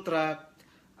sa contract,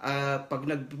 pag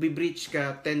nag-breach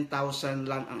ka, 10,000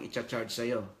 lang ang i-charge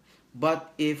sa'yo.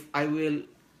 But if I will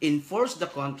enforce the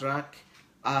contract,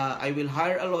 I will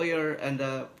hire a lawyer and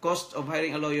the cost of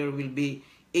hiring a lawyer will be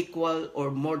equal or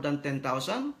more than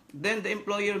 10,000, then the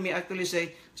employer may actually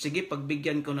say, sige,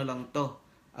 pagbigyan ko na lang to.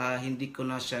 Hindi ko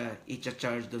na siya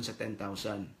i-charge doon sa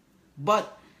 10,000.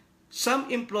 But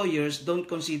some employers don't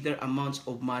consider amounts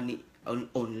of money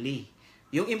only.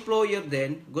 Yung employer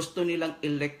din, gusto nilang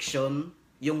election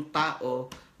yung tao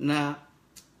na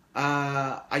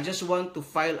I just want to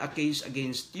file a case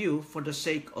against you for the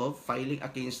sake of filing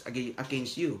against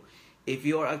you. If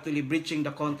you are actually breaching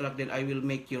the contract, then I will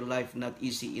make your life not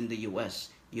easy in the US.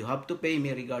 You have to pay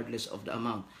me regardless of the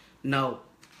amount. Now,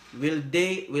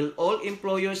 will all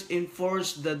employers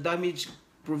enforce the damage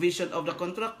provision of the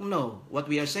contract? No.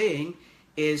 What we are saying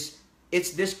is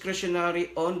it's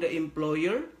discretionary on the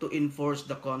employer to enforce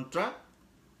the contract.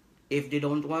 If they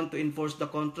don't want to enforce the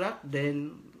contract,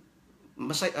 then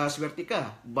swerte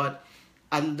ka. But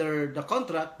under the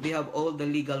contract, they have all the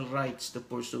legal rights to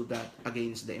pursue that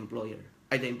against the employee.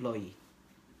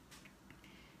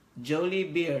 Jolie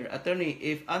Beer, attorney,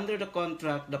 if under the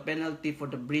contract, the penalty for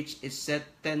the breach is set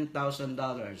 $10,000,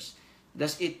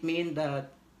 does it mean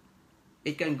that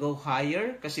it can go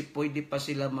higher? Kasi pwede pa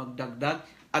sila magdagdag.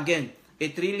 Again,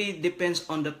 it really depends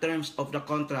on the terms of the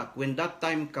contract. When that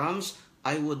time comes,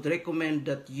 I would recommend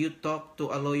that you talk to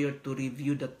a lawyer to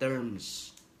review the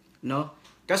terms. No?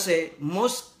 Kasi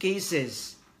most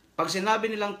cases, pag sinabi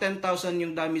nilang 10,000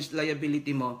 yung damage liability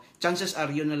mo, chances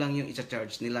are yun na lang yung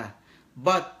i-charge nila.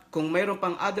 But kung mayroon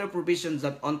pang other provisions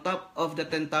that on top of the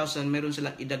 10,000 mayroon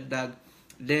silang idagdag,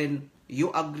 then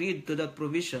you agreed to that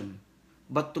provision.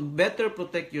 But to better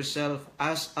protect yourself,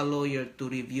 ask a lawyer to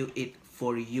review it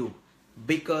for you.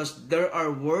 Because there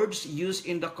are words used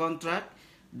in the contract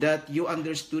that you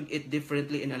understood it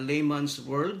differently in a layman's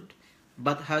world,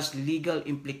 but has legal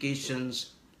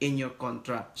implications in your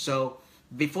contract. So,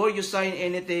 before you sign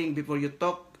anything, before you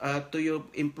talk to your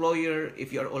employer,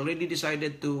 if you are already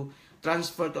decided to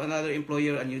transfer to another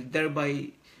employer and you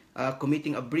thereby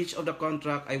committing a breach of the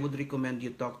contract, I would recommend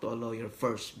you talk to a lawyer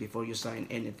first before you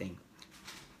sign anything.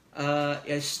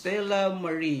 Estela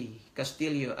Marie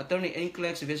Castillo, attorney,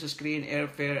 NCLEX versus screen,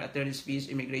 airfare, attorney's fees,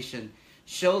 immigration,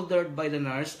 shouldered by the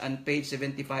nurse and paid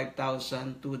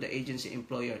 75,000 to the agency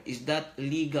employer. Is that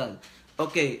legal?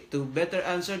 Okay, to better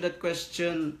answer that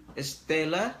question,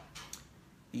 Estela,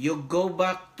 you go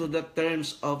back to the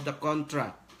terms of the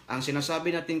contract. Ang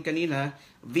sinasabi natin kanina,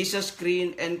 visa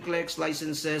screen, NCLEX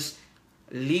licenses,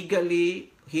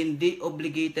 legally, hindi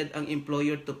obligated ang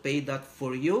employer to pay that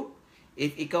for you.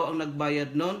 If ikaw ang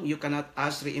nagbayad nun, you cannot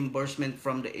ask reimbursement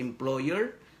from the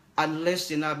employer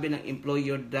unless sinabi ng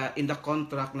employer in the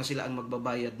contract na sila ang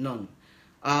magbabayad nun.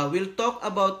 We'll talk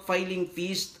about filing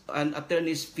fees and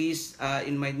attorney's fees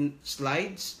in my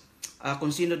slides,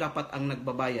 kung sino dapat ang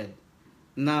nagbabayad.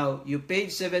 Now, you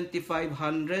paid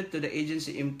 7,500 to the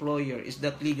agency employer. Is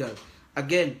that legal?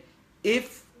 Again,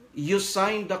 if you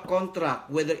sign the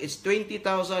contract, whether it's 20,000,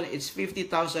 it's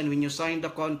 50,000, when you sign the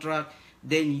contract,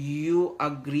 then you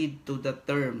agreed to the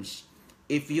terms.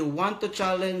 If you want to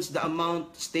challenge the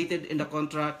amount stated in the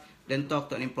contract, then talk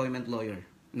to an employment lawyer.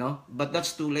 No? But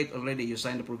that's too late already. You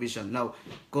signed the provision. Now,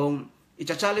 kung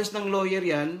i-challenge ng lawyer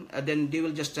yan, then they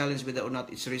will just challenge whether or not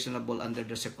it's reasonable under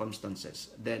the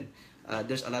circumstances. Then,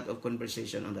 there's a lot of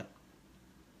conversation on that.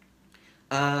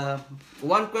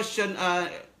 One question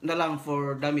na lang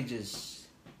for damages.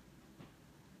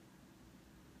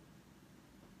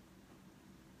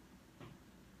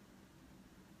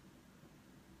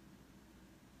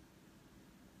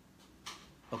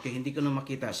 Okay, hindi ko na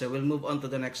makita. So we'll move on to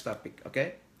the next topic.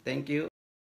 Okay? Thank you.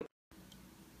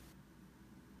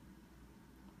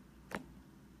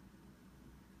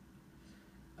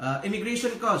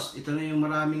 Immigration cost. Ito na yung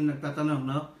maraming nagtatanong,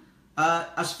 no?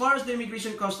 As far as the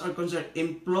immigration costs are concerned,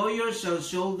 employers shall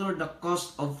shoulder the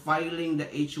cost of filing the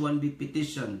H-1B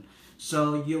petition.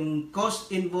 So, yung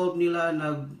cost involved nila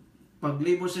na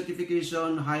pag-labor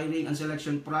certification, hiring and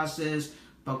selection process,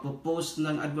 pagpo-post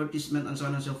ng advertisement and so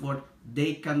on and so forth,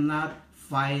 they cannot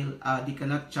they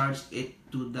cannot charge it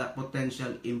to the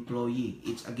potential employee.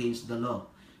 It's against the law.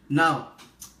 Now,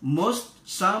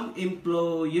 some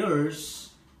employers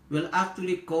will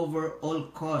actually cover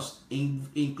all costs,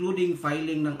 including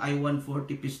filing ng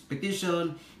I-140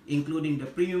 petition, including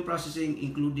the premium processing,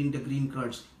 including the green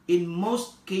cards. In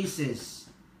most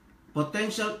cases,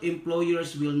 potential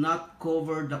employers will not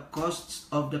cover the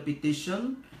costs of the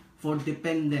petition for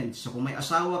dependents. So kung may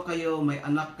asawa kayo, may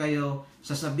anak kayo,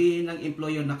 sasabihin ng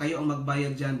employer na kayo ang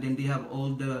magbayad dyan, then they have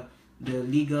all the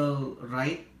legal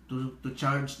right to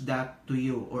charge that to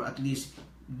you, or at least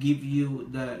give you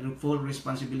the full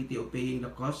responsibility of paying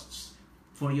the costs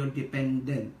for your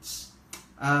dependents.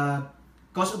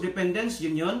 Cost of dependents,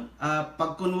 yun.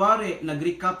 Pag kunwari,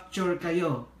 nag-recapture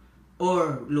kayo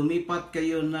or lumipat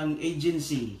kayo ng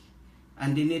agency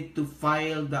and they need to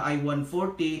file the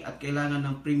I-140 at kailangan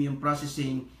ng premium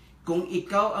processing, kung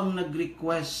ikaw ang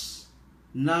nag-request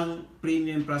ng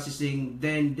premium processing,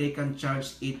 then they can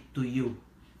charge it to you.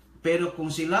 Pero kung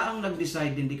sila ang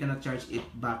nag-decide, then they cannot charge it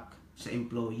back sa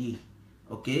employee.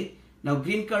 Okay? Now,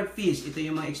 green card fees, ito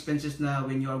yung mga expenses na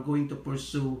when you are going to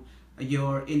pursue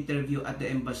your interview at the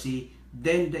embassy,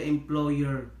 then the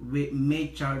employer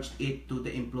may charge it to the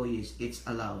employees. It's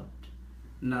allowed.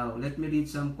 Now, let me read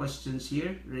some questions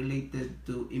here related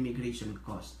to immigration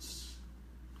costs.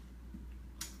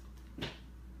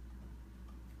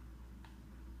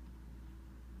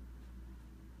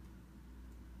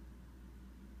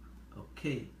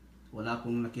 Okay. Wala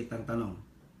akong nakitang tanong.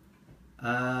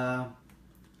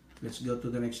 Let's go to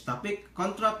the next topic.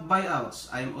 Contract buyouts.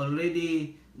 I'm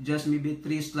already just maybe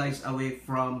 3 slides away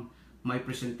from my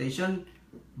presentation.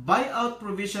 Buyout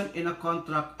provision in a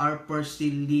contract are per se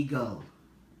legal.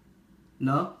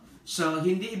 No? So,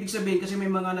 hindi ibig sabihin, kasi may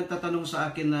mga nagtatanong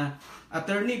sa akin na,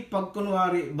 attorney, pag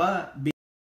kunwari ba,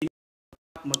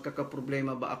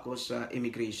 magkakaproblema ba ako sa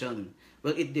immigration?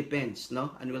 Well, it depends,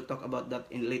 no? And we'll talk about that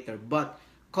in later. But,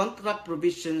 contract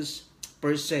provisions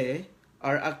per se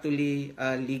are actually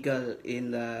legal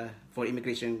in for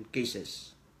immigration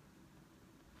cases.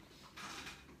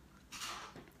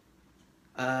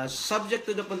 Subject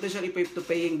to the potential effect to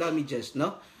paying damages,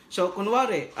 no? So,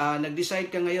 kunwari,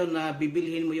 nag-decide ka ngayon na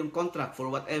bibilhin mo yung contract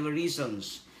for whatever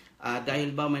reasons.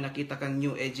 Dahil ba may nakita kang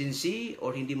new agency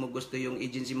or hindi mo gusto yung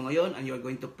agency mo ngayon and you're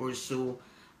going to pursue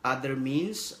other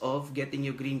means of getting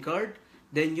your green card,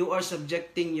 then you are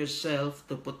subjecting yourself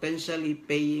to potentially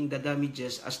paying the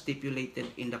damages as stipulated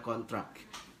in the contract.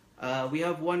 We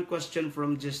have one question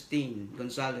from Justine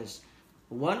Gonzalez.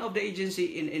 One of the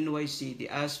agency in NYC,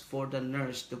 they asked for the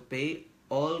nurse to pay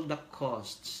all the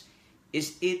costs.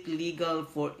 Is it legal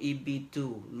for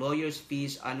EB2, lawyer's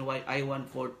fees, annual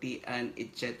I-140, and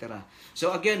etc.?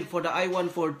 So again, for the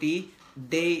I-140,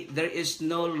 there is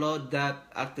no law that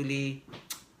actually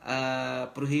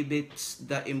prohibits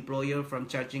the employer from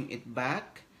charging it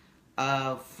back.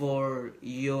 For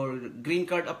your green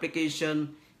card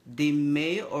application, they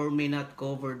may or may not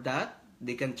cover that.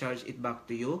 They can charge it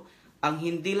back to you. Ang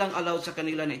hindi lang allowed sa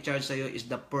kanila na i-charge sa'yo is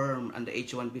the perm and the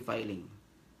H-1B filing.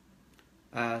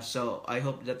 So, I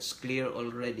hope that's clear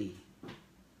already.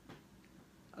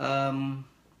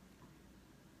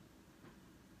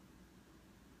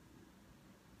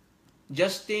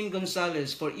 Justin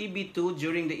Gonzalez, for EB2,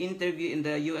 during the interview in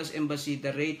the US Embassy,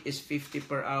 the rate is 50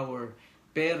 per hour.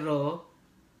 Pero,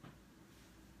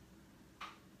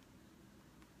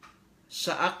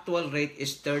 sa actual rate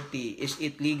is 30. Is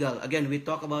it legal? Again, we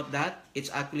talk about that. It's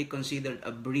actually considered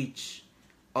a breach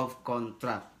of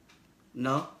contract.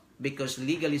 No? Because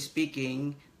legally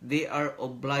speaking, they are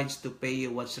obliged to pay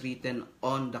you what's written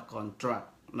on the contract.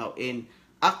 Now, in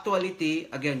actuality,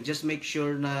 again, just make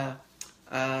sure na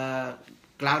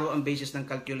klaro ang basis ng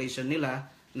calculation nila.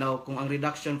 Now, kung ang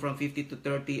reduction from 50 to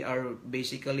 30 are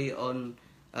basically on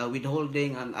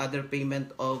withholding and other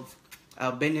payment of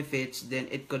benefits, then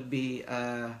it could be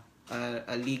a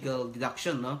legal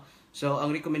deduction, no? So, ang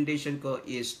recommendation ko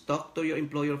is talk to your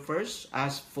employer first,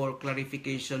 ask for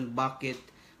clarification bakit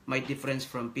may difference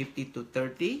from 50 to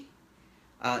 30.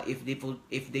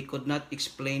 If they could not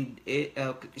explain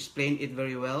it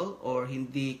very well or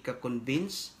hindi ka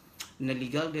convinced na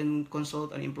legal, then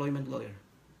consult an employment lawyer.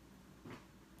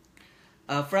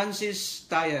 Francis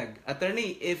Tayag,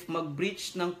 attorney, if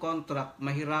mag-breach ng contract,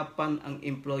 mahirapan ang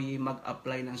employee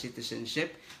mag-apply ng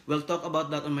citizenship. We'll talk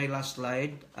about that on my last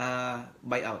slide,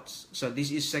 buyouts. So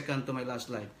this is second to my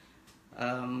last slide.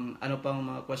 Ano pang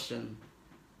mga question?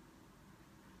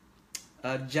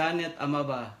 Janet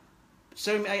Amaba.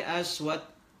 Sir, may I ask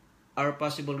what are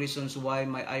possible reasons why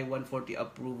my I-140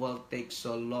 approval takes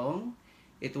so long?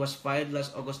 It was filed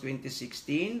last August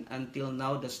 2016. Until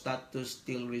now, the status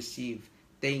still received.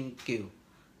 Thank you.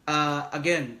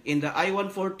 Again, in the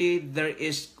I-140, there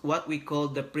is what we call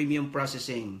the premium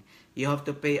processing. You have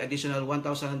to pay additional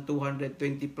 1,220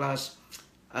 plus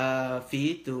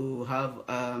fee to have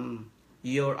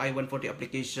your I-140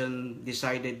 application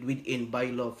decided within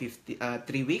bylaw 3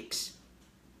 weeks.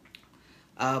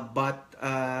 But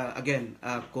again,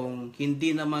 kung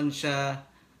hindi naman siya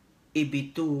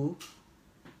EB2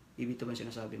 man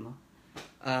sinasabi mo,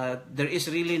 there is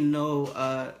really no,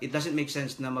 it doesn't make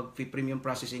sense na mag-premium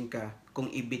processing ka kung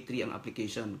EB3 ang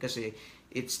application kasi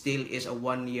it still is a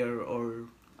 1 year or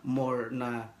more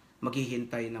na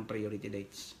maghihintay ng priority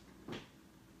dates.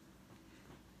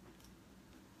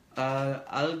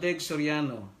 Aldeg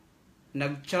Soriano,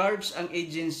 nag-charge ang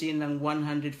agency ng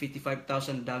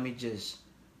 155,000 damages.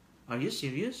 Are you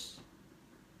serious?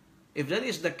 If that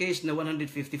is the case na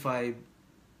 155,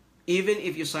 even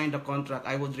if you sign the contract,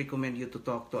 I would recommend you to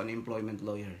talk to an employment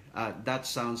lawyer. That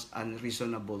sounds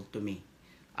unreasonable to me.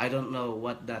 I don't know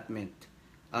what that meant.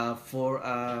 For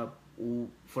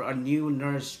a new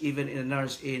nurse, even a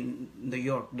nurse in New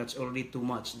York, that's already too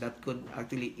much. That could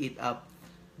actually eat up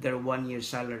their 1 year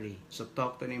salary. So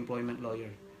talk to an employment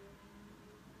lawyer.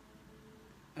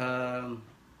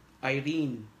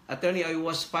 Irene, attorney, I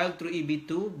was filed through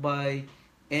EB2 by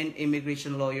and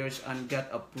immigration lawyers and got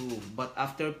approved. But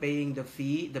after paying the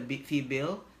fee, the big fee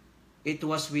bill, it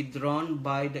was withdrawn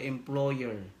by the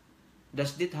employer.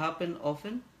 Does this happen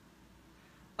often?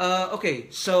 Okay,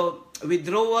 so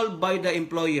withdrawal by the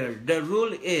employer. The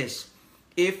rule is,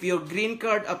 if your green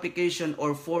card application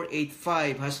or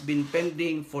 485 has been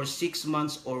pending for 6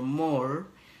 months or more,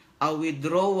 a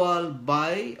withdrawal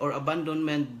by or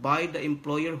abandonment by the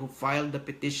employer who filed the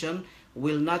petition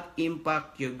will not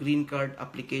impact your green card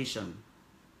application.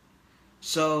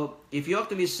 So, if you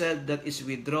actually said that it's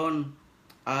withdrawn,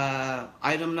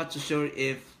 I'm not so sure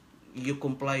if you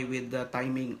comply with the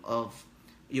timing of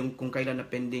yung kung kailan na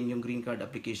pending yung green card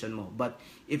application mo. But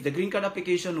if the green card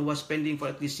application was pending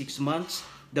for at least 6 months,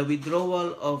 the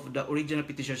withdrawal of the original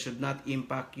petition should not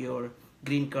impact your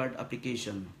green card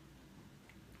application.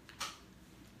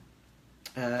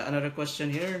 Another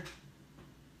question here.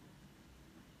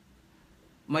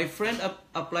 My friend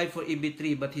applied for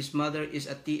EB3 but his mother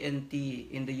is a TNT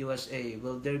in the USA.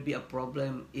 Will there be a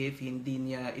problem if hindi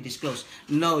niya i-disclose?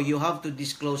 No, you have to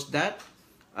disclose that.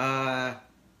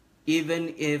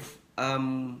 Even if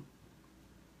I'm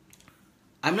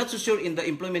not so sure in the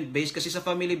employment base kasi sa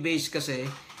family base kasi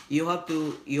you have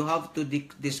to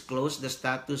disclose the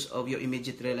status of your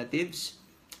immediate relatives.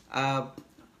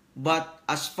 But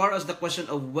as far as the question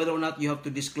of whether or not you have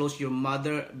to disclose your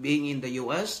mother being in the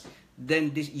US,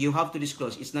 then you have to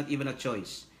disclose. It's not even a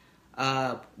choice.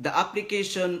 The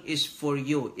application is for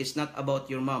you. It's not about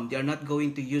your mom. They are not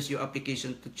going to use your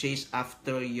application to chase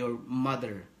after your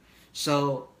mother.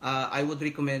 So I would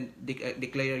recommend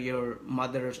declare your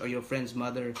mother's or your friend's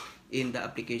mother in the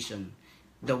application.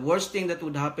 The worst thing that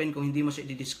would happen kung hindi mo siya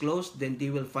i-disclose, then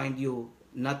they will find you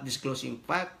not disclosing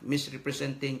fact,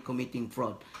 misrepresenting, committing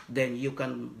fraud. Then you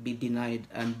can be denied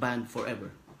and banned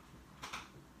forever.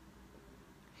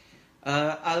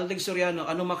 Aldeg Soriano,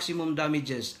 ano maximum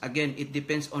damages? Again, it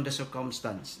depends on the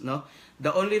circumstance. No,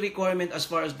 the only requirement as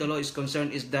far as the law is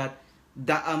concerned is that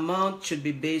the amount should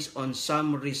be based on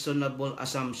some reasonable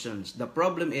assumptions. The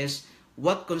problem is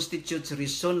what constitutes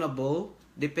reasonable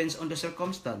depends on the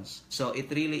circumstance. So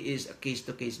it really is a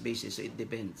case-to-case basis. So it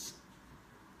depends.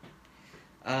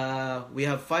 We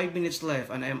have 5 minutes left,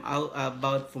 and I'm out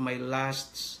about for my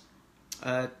last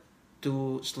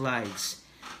 2 slides.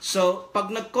 So,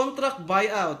 pag nag-contract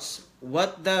buyouts,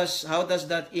 how does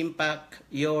that impact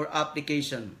your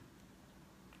application?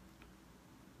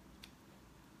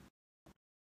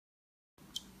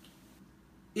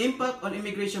 Impact on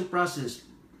immigration process.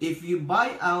 If you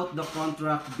buy out the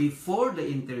contract before the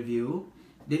interview,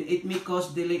 then it may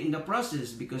cause delay in the process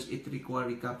because it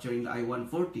requires recapturing the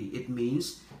I-140. It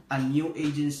means a new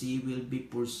agency will be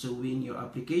pursuing your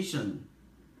application.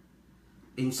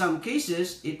 In some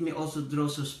cases, it may also draw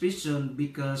suspicion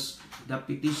because the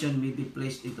petition may be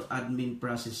placed into admin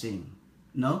processing.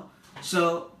 No?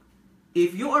 So,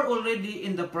 if you are already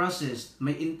in the process,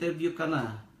 may interview ka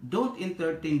na, don't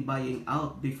entertain buying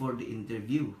out before the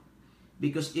interview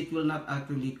because it will not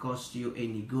actually cost you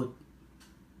any good.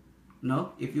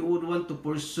 No? If you would want to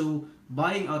pursue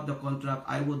buying out the contract,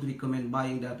 I would recommend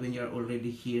buying that when you are already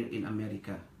here in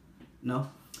America. No?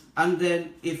 And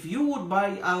then if you would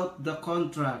buy out the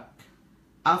contract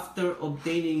after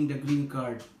obtaining the green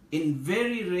card, in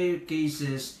very rare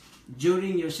cases,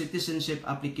 during your citizenship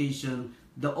application,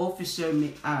 the officer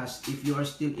may ask if you are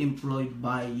still employed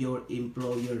by your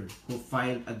employer who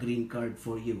filed a green card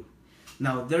for you.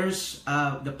 Now, there's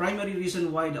the primary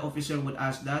reason why the officer would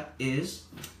ask that is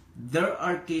there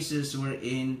are cases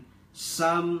wherein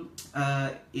some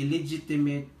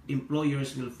illegitimate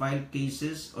employers will file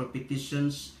cases or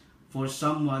petitions for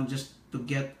someone just to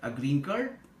get a green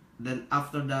card. Then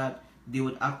after that, they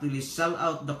would actually sell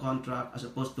out the contract as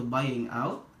opposed to buying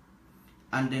out,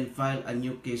 and then file a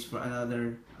new case for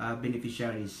another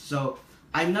beneficiaries. So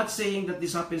I'm not saying that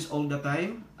this happens all the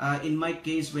time. In my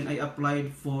case, when I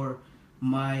applied for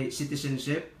my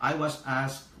citizenship, I was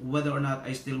asked whether or not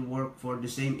I still work for the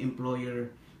same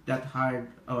employer that hired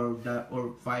or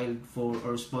filed for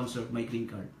or sponsored my green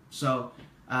card. So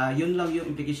yun lang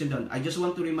yung implication doon. I just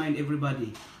want to remind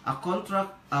everybody, a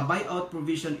buyout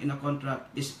provision in a contract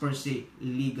is per se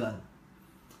legal.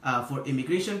 For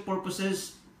immigration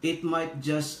purposes, it might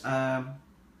just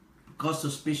cause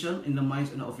suspicion in the minds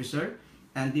of an officer,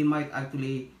 and they might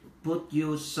actually put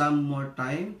you some more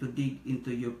time to dig into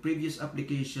your previous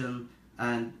application,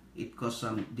 and it cause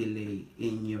some delay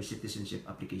in your citizenship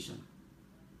application.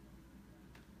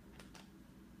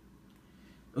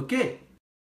 Okay.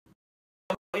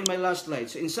 In my last slide.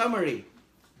 So in summary,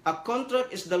 a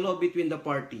contract is the law between the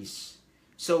parties.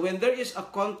 So when there is a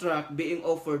contract being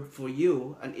offered for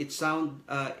you, and it sounds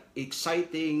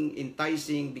exciting,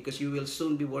 enticing, because you will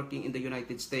soon be working in the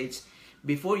United States,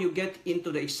 before you get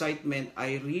into the excitement,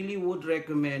 I really would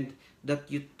recommend that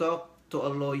you talk to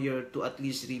a lawyer to at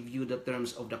least review the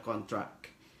terms of the contract.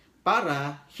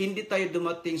 Para hindi tayo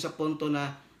dumating sa punto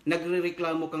na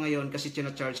nagrereklamo ka ngayon kasi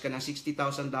charge ka ng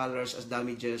 $60,000 as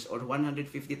damages or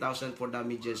 $150,000 for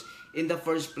damages. In the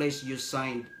first place, you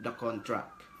signed the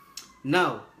contract.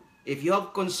 Now, if you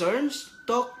have concerns,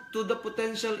 talk to the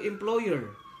potential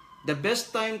employer. The best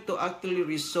time to actually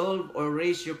resolve or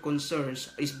raise your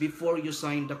concerns is before you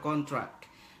sign the contract.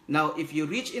 Now, if you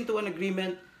reach into an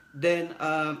agreement, then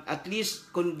at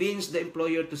least convince the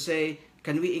employer to say,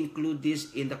 can we include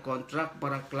this in the contract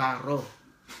para klaro?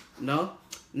 No?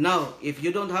 Now, if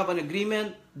you don't have an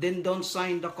agreement, then don't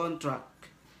sign the contract.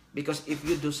 Because if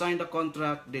you do sign the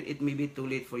contract, then it may be too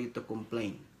late for you to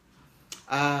complain.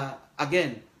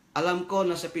 Again, alam ko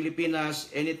na sa Pilipinas,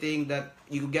 anything that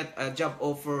you get a job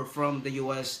offer from the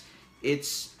US, it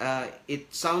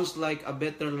sounds like a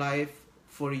better life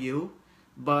for you.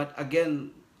 But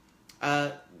again,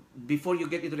 before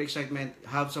you get into the excitement,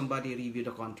 have somebody review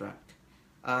the contract.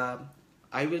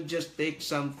 I will just take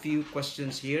some few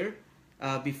questions here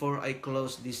before I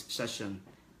close this session.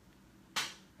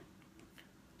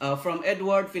 From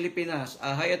Edward, Filipinas.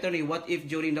 Hi, attorney. What if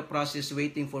during the process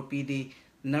waiting for PD,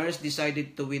 nurse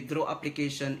decided to withdraw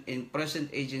application in present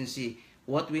agency?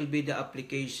 What will be the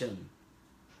application?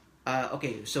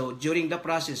 Okay, so during the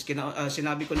process,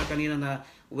 sinabi ko na kanina na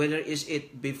whether is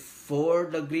it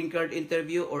before the green card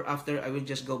interview or after, I will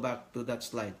just go back to that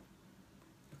slide.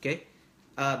 Okay?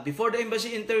 Before the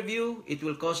embassy interview, it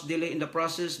will cause delay in the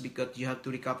process because you have to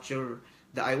recapture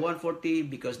the I-140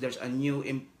 because there's a new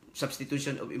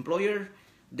substitution of employer.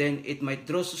 Then it might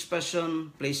draw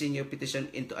suspicion, placing your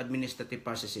petition into administrative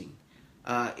processing.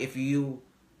 If you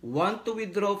want to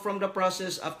withdraw from the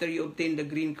process after you obtain the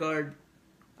green card,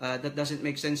 that doesn't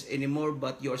make sense anymore,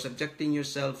 but you are subjecting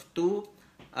yourself to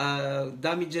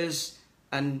damages,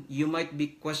 and you might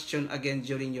be questioned again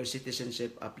during your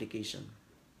citizenship application.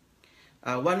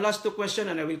 One last two questions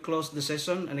and I will close the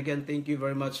session. And again, thank you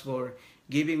very much for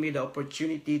giving me the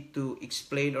opportunity to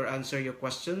explain or answer your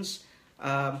questions.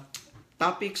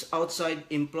 Topics outside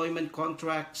employment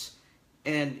contracts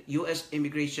and U.S.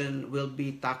 immigration will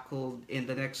be tackled in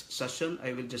the next session.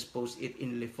 I will just post it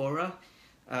in Lefora.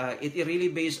 It really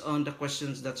based on the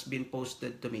questions that's been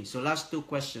posted to me. So last two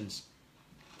questions.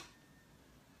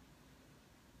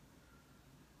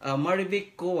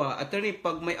 Marivic Koa, attorney,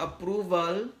 pag may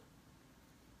approval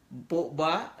po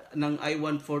ba ng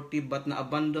I-140 but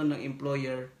na-abandon ng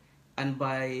employer, and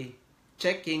by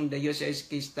checking the USCIS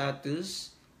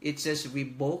status, it says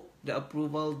revoke the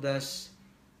approval, does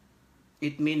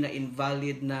it mean na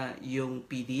invalid na yung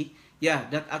PD? Yeah,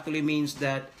 that actually means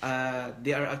that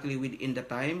they are actually within the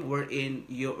time wherein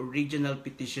your original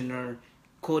petitioner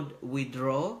could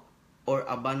withdraw or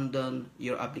abandon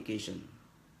your application.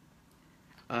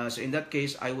 So in that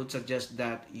case, I would suggest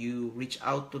that you reach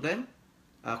out to them.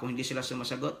 Kung hindi sila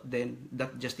sumasagot, then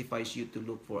that justifies you to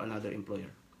look for another employer.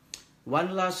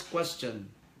 One last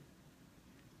question.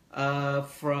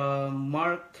 From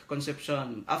Mark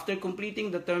Concepcion. After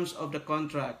completing the terms of the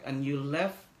contract and you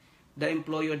left the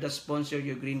employer that sponsored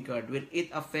your green card, will it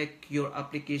affect your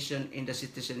application in the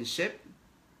citizenship?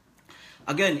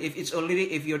 Again, if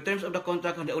your terms of the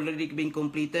contract had already been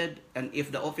completed, and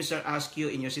if the officer asks you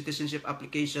in your citizenship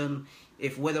application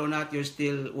if whether or not you're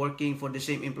still working for the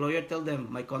same employer, tell them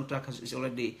my contract is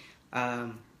already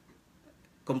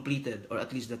completed, or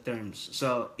at least the terms.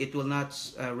 So it will not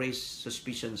raise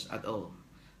suspicions at all.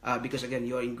 Because again,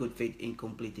 you are in good faith in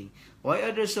completing. Why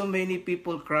are there so many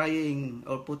people crying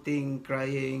or putting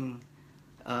crying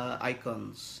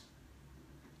icons?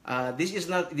 This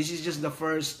is just the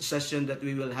first session that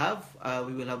we will have.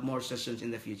 We will have more sessions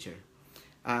in the future.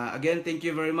 Again, thank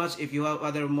you very much. If you have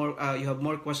you have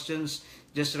more questions,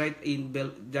 just write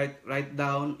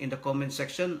down in the comment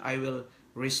section. I will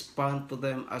respond to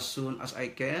them as soon as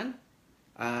I can.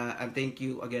 And thank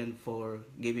you again for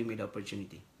giving me the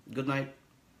opportunity. Good night.